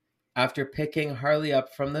 After picking Harley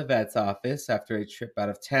up from the vet's office after a trip out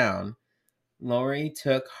of town, Lori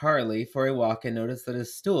took Harley for a walk and noticed that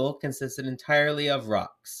his stool consisted entirely of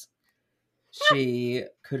rocks. She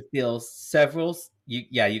could feel several...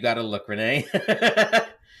 You gotta look, Renee.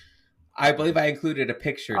 I believe I included a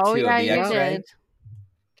picture, too, of the X-ray. Did.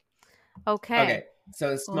 Okay.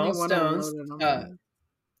 So small stones...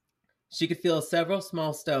 she could feel several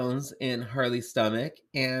small stones in Harley's stomach,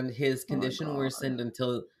 and his condition worsened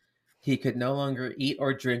until he could no longer eat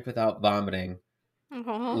or drink without vomiting.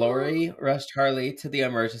 Lori rushed Harley to the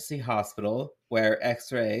emergency hospital, where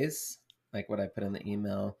x-rays, like what I put in the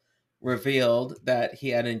email, revealed that he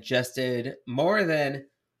had ingested more than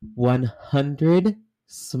 100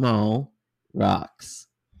 small rocks.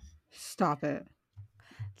 Stop it.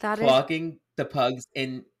 Clogging the pug's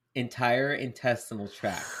entire intestinal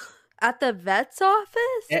tract. At the vet's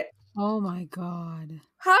office? Oh my God.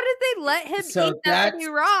 How did they let him eat that many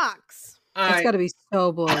rocks? It's got to be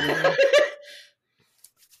so bloody.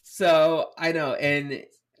 So, I know, and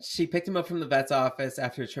she picked him up from the vet's office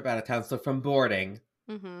after a trip out of town, so from boarding,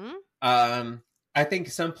 I think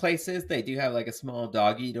some places they do have like a small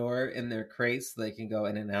doggy door in their crates so they can go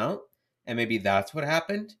in and out. And maybe that's what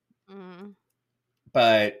happened.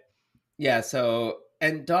 But yeah, so,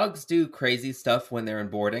 and dogs do crazy stuff when they're in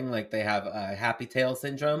boarding. Like they have a happy tail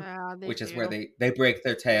syndrome, which is where they break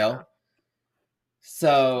their tail. Yeah.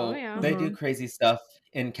 So they do crazy stuff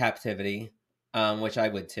in captivity, which I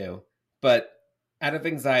would too. But out of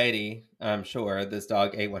anxiety, I'm sure, this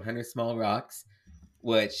dog ate 100 small rocks,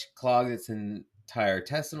 which clogged its entire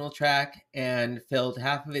intestinal tract and filled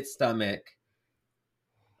half of its stomach.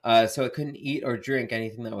 So it couldn't eat or drink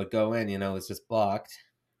anything that would go in, it was just blocked.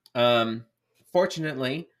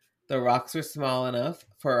 Fortunately, the rocks were small enough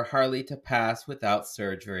for Harley to pass without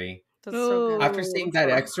surgery. That's so good. After seeing that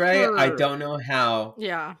X-ray, I don't know how.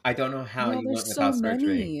 Yeah, I don't know how you went without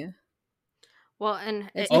surgery. Well, and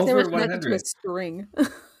it's like over 100 to a string,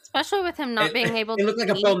 especially with him not being able to. It looked like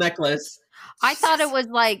a pearl necklace. I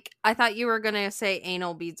thought you were gonna say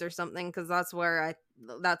anal beads or something because that's what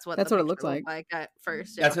it looked like at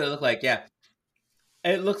first. Yeah. That's what it looked like. Yeah,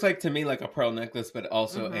 it looks like to me like a pearl necklace, but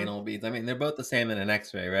also anal beads. I mean, they're both the same in an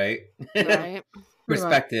X-ray, right? Right.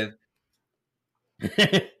 Perspective.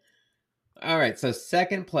 All right, so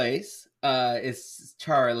second place is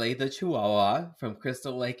Charlie the Chihuahua from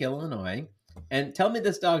Crystal Lake, Illinois. And tell me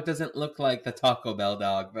this dog doesn't look like the Taco Bell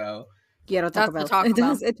dog, though. Yeah, Taco Bell. It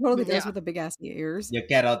does. It totally does with the big ass ears. You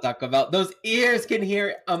get a Taco Bell. Those ears can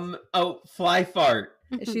hear a fly fart.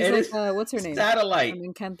 She's like, what's her name? Satellite.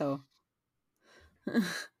 From Encanto.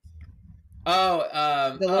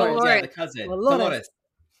 The cousin. Dolores.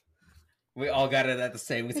 We all got it at the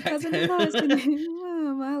same exact time.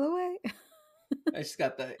 A mile away. I just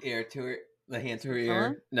got the hand to her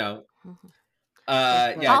ear. No.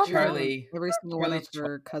 Yeah, Charlie. Every single one of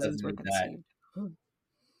her cousins were conceived.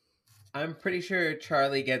 I'm pretty sure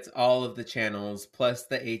Charlie gets all of the channels, plus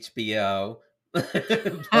the HBO,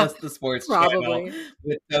 plus the sports channel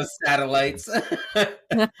with those satellites.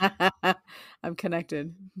 I'm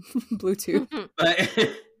connected. Bluetooth. But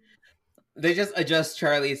they just adjust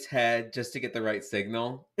Charlie's head just to get the right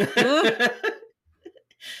signal.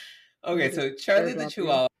 Okay, so Charlie the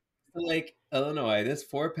Chihuahua, Lake, Illinois. This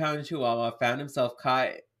 4-pound Chihuahua found himself caught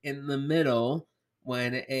in the middle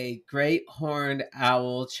when a great horned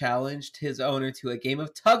owl challenged his owner to a game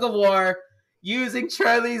of tug of war using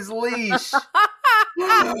Charlie's leash.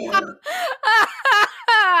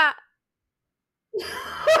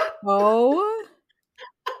 Oh.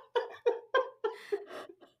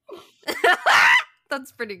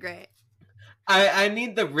 That's pretty great. I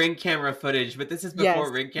need the Ring camera footage, but this is before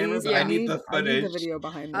Ring camera, but I need the footage. I need the video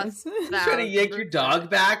behind this. You're trying to yank your dog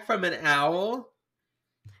back from an owl?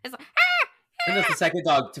 It's like, and that's the second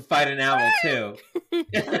dog to fight an owl, too.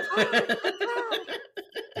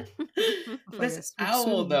 This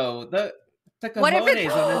owl, though, the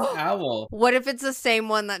cojones on this owl. What if it's the same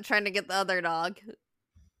one that's trying to get the other dog?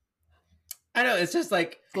 I know, it's just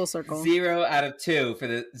like full circle. 0 out of 2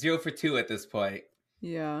 for 0 for 2 at this point.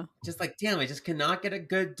 Yeah. Just like, damn, I just cannot get a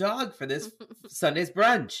good dog for this Sunday's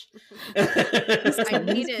brunch. I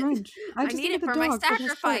need it. I need it for my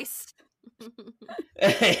sacrifice.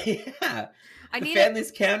 Yeah. The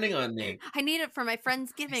family's counting on me. I need it for my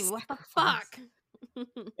Friendsgiving. What the fuck?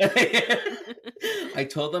 I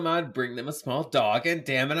told them I'd bring them a small dog, and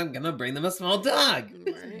damn it, I'm gonna bring them a small dog.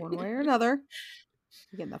 One way or another.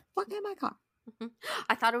 Get the fuck out of my car.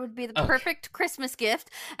 I thought it would be the perfect Christmas gift,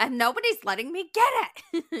 and nobody's letting me get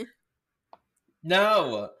it.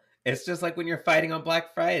 No, it's just like when you're fighting on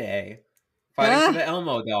Black Friday, fighting for the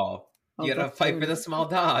Elmo doll. You gotta fight for the small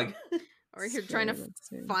dog. Or you're trying to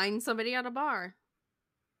find somebody at a bar.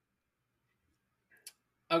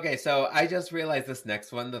 Okay, so I just realized this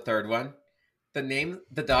next one, the third one.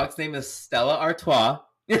 The dog's name is Stella Artois.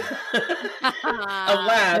 A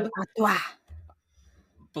lab.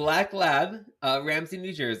 Black lab, Ramsey,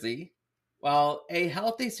 New Jersey. While a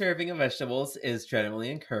healthy serving of vegetables is generally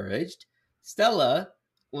encouraged, Stella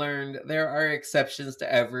learned there are exceptions to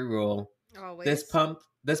every rule. Always.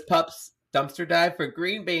 This pup's dumpster dive for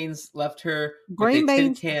green beans left her with a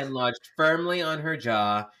tin can lodged firmly on her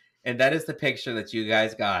jaw, and that is the picture that you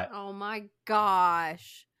guys got. Oh my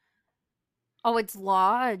gosh. Oh, it's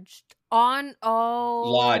lodged on. Oh,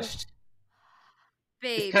 lodged.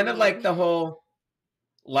 Baby. It's kind of like the whole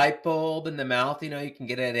light bulb in the mouth, you can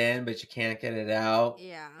get it in, but you can't get it out.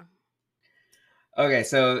 Yeah. Okay,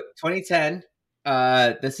 so 2010,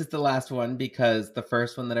 this is the last one because the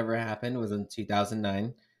first one that ever happened was in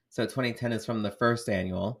 2009. So 2010 is from the first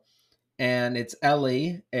annual. And it's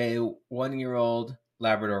Ellie, a 1-year-old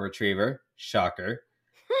Labrador Retriever. Shocker.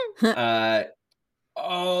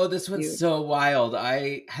 Oh, this was so wild.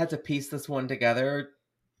 I had to piece this one together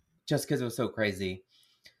just because it was so crazy.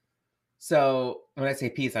 So when I say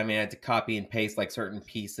piece, I mean I had to copy and paste like certain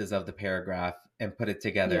pieces of the paragraph and put it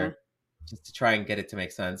together just to try and get it to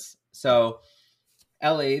make sense. So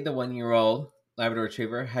Ellie, the 1-year-old Labrador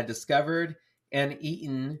Retriever, had discovered and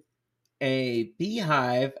eaten a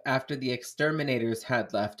beehive after the exterminators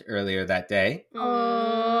had left earlier that day.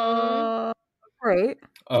 Great.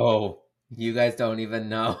 Oh, you guys don't even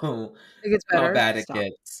know how bad it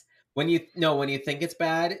gets. When you think it's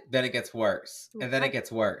bad, then it gets worse, and then it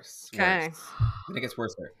gets worse. Okay. Then it gets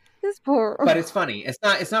worse. This poor. But it's funny.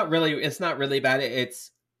 It's not really bad.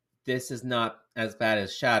 This is not as bad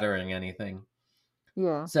as shattering anything.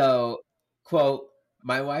 Yeah. So, quote,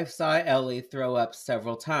 "My wife saw Ellie throw up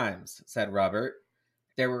several times," said Robert.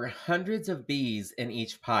 "There were hundreds of bees in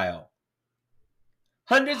each pile.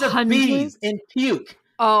 Hundreds of bees in puke.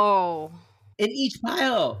 Oh. In each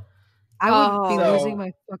pile. I would be losing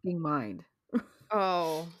my fucking mind.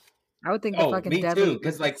 Oh. I would think the fucking deadly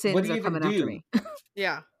because like what do you even after do? me.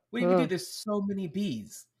 Yeah. What do you do? There's so many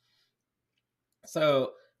bees.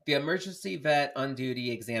 So the emergency vet on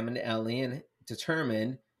duty examined Ellie and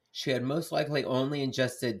determined she had most likely only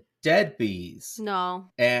ingested dead bees.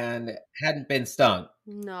 No. And hadn't been stung.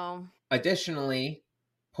 No. Additionally,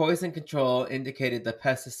 poison control indicated the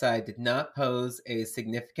pesticide did not pose a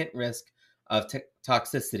significant risk of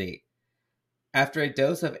toxicity. After a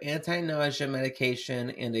dose of anti-nausea medication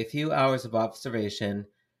and a few hours of observation,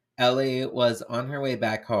 Ellie was on her way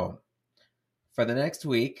back home. For the next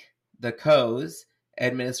week, the Coes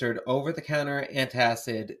administered over-the-counter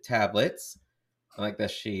antacid tablets. I like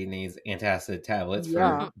that she needs antacid tablets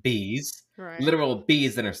for bees. Right. Literal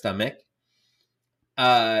bees in her stomach.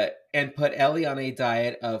 And put Ellie on a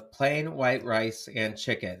diet of plain white rice and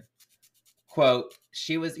chicken. Quote,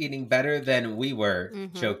 "She was eating better than we were,"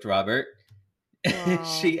 joked Robert. Wow.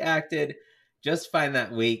 She acted just fine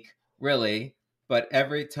that week, really, but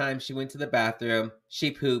every time she went to the bathroom, she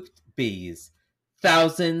pooped bees.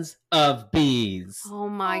 Thousands of bees. Oh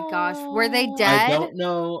my gosh. Were they dead? I don't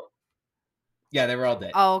know. Yeah, they were all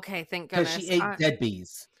dead. Oh, okay, thank goodness. Because she ate dead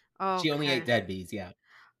bees. Okay. She only ate dead bees, yeah.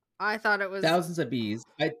 I thought it was... Thousands of bees.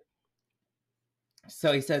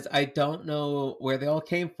 So he says, "I don't know where they all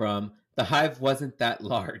came from. The hive wasn't that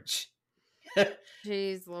large."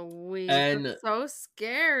 Jeez Louise. And that's so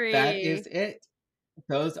scary. That is it.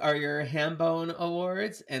 Those are your Hambone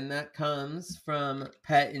awards, and that comes from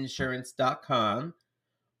petinsurance.com.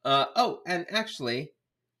 And actually,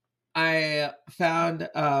 I found,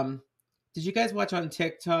 did you guys watch on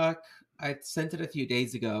TikTok? I sent it a few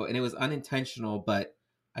days ago, and it was unintentional, but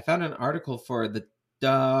I found an article for the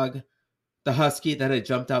dog, the husky that had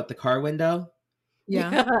jumped out the car window.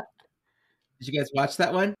 Yeah. Did you guys watch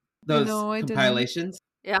that one? Those compilations?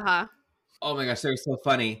 Yeah. Oh my gosh, they were so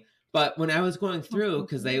funny. But when I was going through,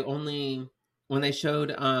 because when they showed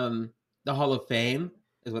the Hall of Fame,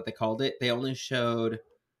 is what they called it, they only showed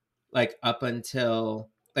like up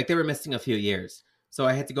until, like they were missing a few years. So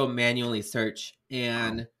I had to go manually search,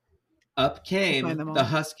 and up came the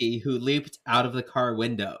husky who leaped out of the car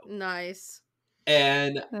window. Nice.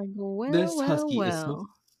 And this husky is so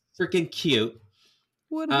freaking cute.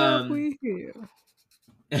 What have we here?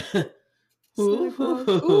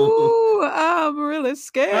 Ooh, I'm really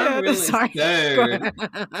scared. I'm really Sorry. scared.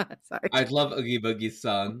 Sorry. I love Oogie Boogie's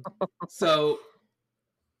song. So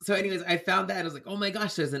anyways, I found that and I was like, oh my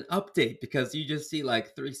gosh, there's an update, because you just see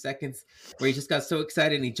like 3 seconds where he just got so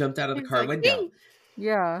excited and he jumped out of the car window. Ding!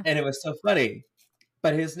 Yeah. And it was so funny.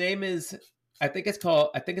 But his name is, I think it's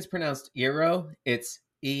pronounced Eero. It's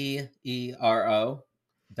E-E-R-O,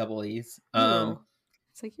 double E's.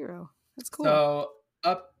 It's like Eero. That's cool. So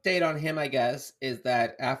update on him, I guess, is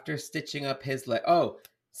that after stitching up his leg.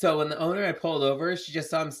 So when the owner had pulled over, she just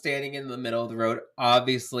saw him standing in the middle of the road,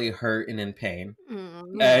 obviously hurt and in pain.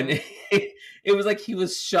 And it was like he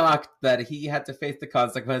was shocked that he had to face the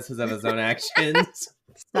consequences of his own actions.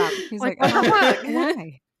 Stop. He's like,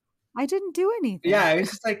 why? I didn't do anything. Yeah, I was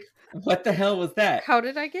just like, what the hell was that? How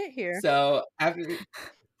did I get here? So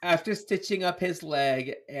after stitching up his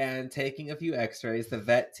leg and taking a few x-rays, the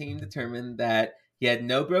vet team determined that he had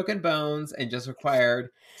no broken bones and just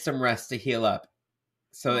required some rest to heal up.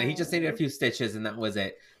 So he just needed a few stitches and that was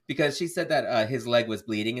it. Because she said that his leg was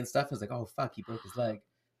bleeding and stuff. I was like, oh, fuck, he broke his leg.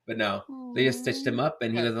 But no, they just stitched him up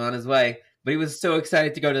and he was on his way. But he was so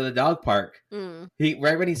excited to go to the dog park.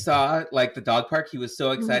 Right when he saw like the dog park, he was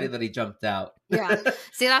so excited that he jumped out. Yeah.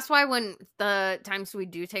 See, that's why when the times we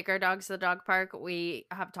do take our dogs to the dog park, we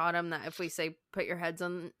have taught him that if we say put your heads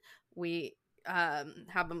on,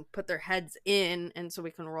 have them put their heads in, and so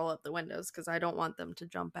we can roll up the windows, because I don't want them to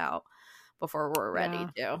jump out before we're ready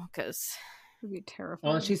to, because it would be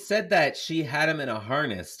terrifying. Well, she said that she had him in a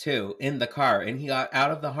harness too in the car, and he got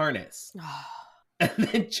out of the harness and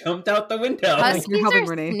then jumped out the window. Huskies are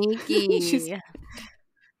sneaky.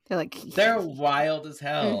 They're wild as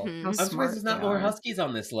hell. I'm surprised there's not more huskies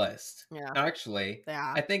on this list. Yeah, actually,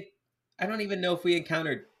 yeah. I don't even know if we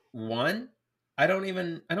encountered one. I don't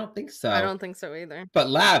think so. I don't think so either. But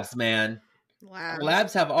labs, man.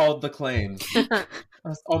 Labs have all the claims.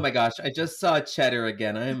 Oh my gosh, I just saw Cheddar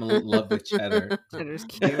again. I am in love with Cheddar. Cheddar's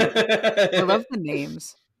cute. I love the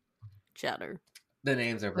names. Cheddar. The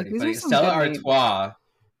names are pretty funny. Stella Artois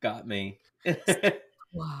got me.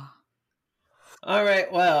 Wow. All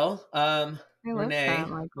right, well, Renee,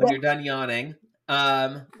 when you're done yawning,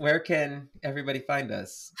 where can everybody find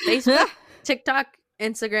us? Facebook, TikTok,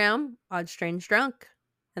 Instagram, oddstrangedrunk,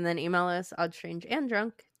 and then email us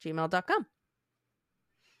oddstrangeanddrunk@gmail.com.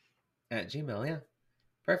 At Gmail, yeah.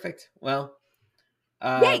 Perfect. Well,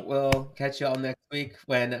 we'll catch you all next week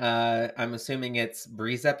when I'm assuming it's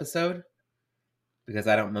Bree's episode, because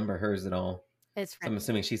I don't remember hers at all. It's so I'm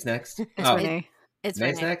assuming she's next. It's Renee. It's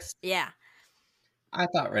Renee's Renee. next. Yeah. I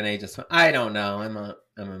thought Renee just went. I don't know. I'm a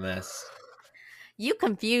mess. You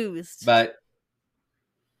confused. But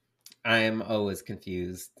I am always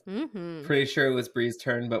confused. Mm-hmm. Pretty sure it was Bree's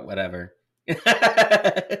turn, but whatever.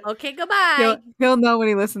 Okay, goodbye. He'll know when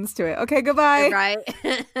he listens to it. Okay, goodbye. Right.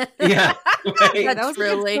 Yeah. Right. That was a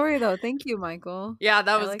good story, though. Thank you, Michael. Yeah,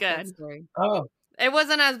 that was good. that story. Oh, it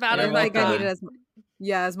wasn't as bad as I needed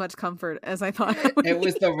as much comfort as I thought. It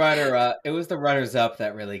was the runner up. It was the runners up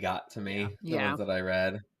that really got to me. Yeah. The ones that I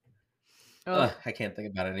read. Oh. Ugh, I can't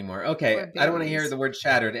think about it anymore. Okay, I don't want to hear the word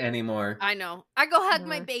shattered anymore. I know. I go hug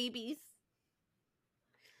my babies.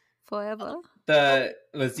 Forever. The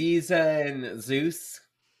Ziza and Zeus.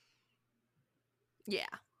 Yeah.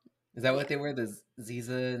 Is that what they were? The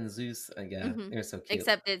Ziza and Zeus? I guess. Mm-hmm. They're so cute.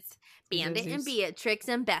 Except it's Bandit and Beatrix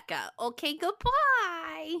and Becca. Okay,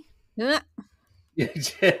 goodbye. Yeah.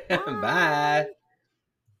 Bye.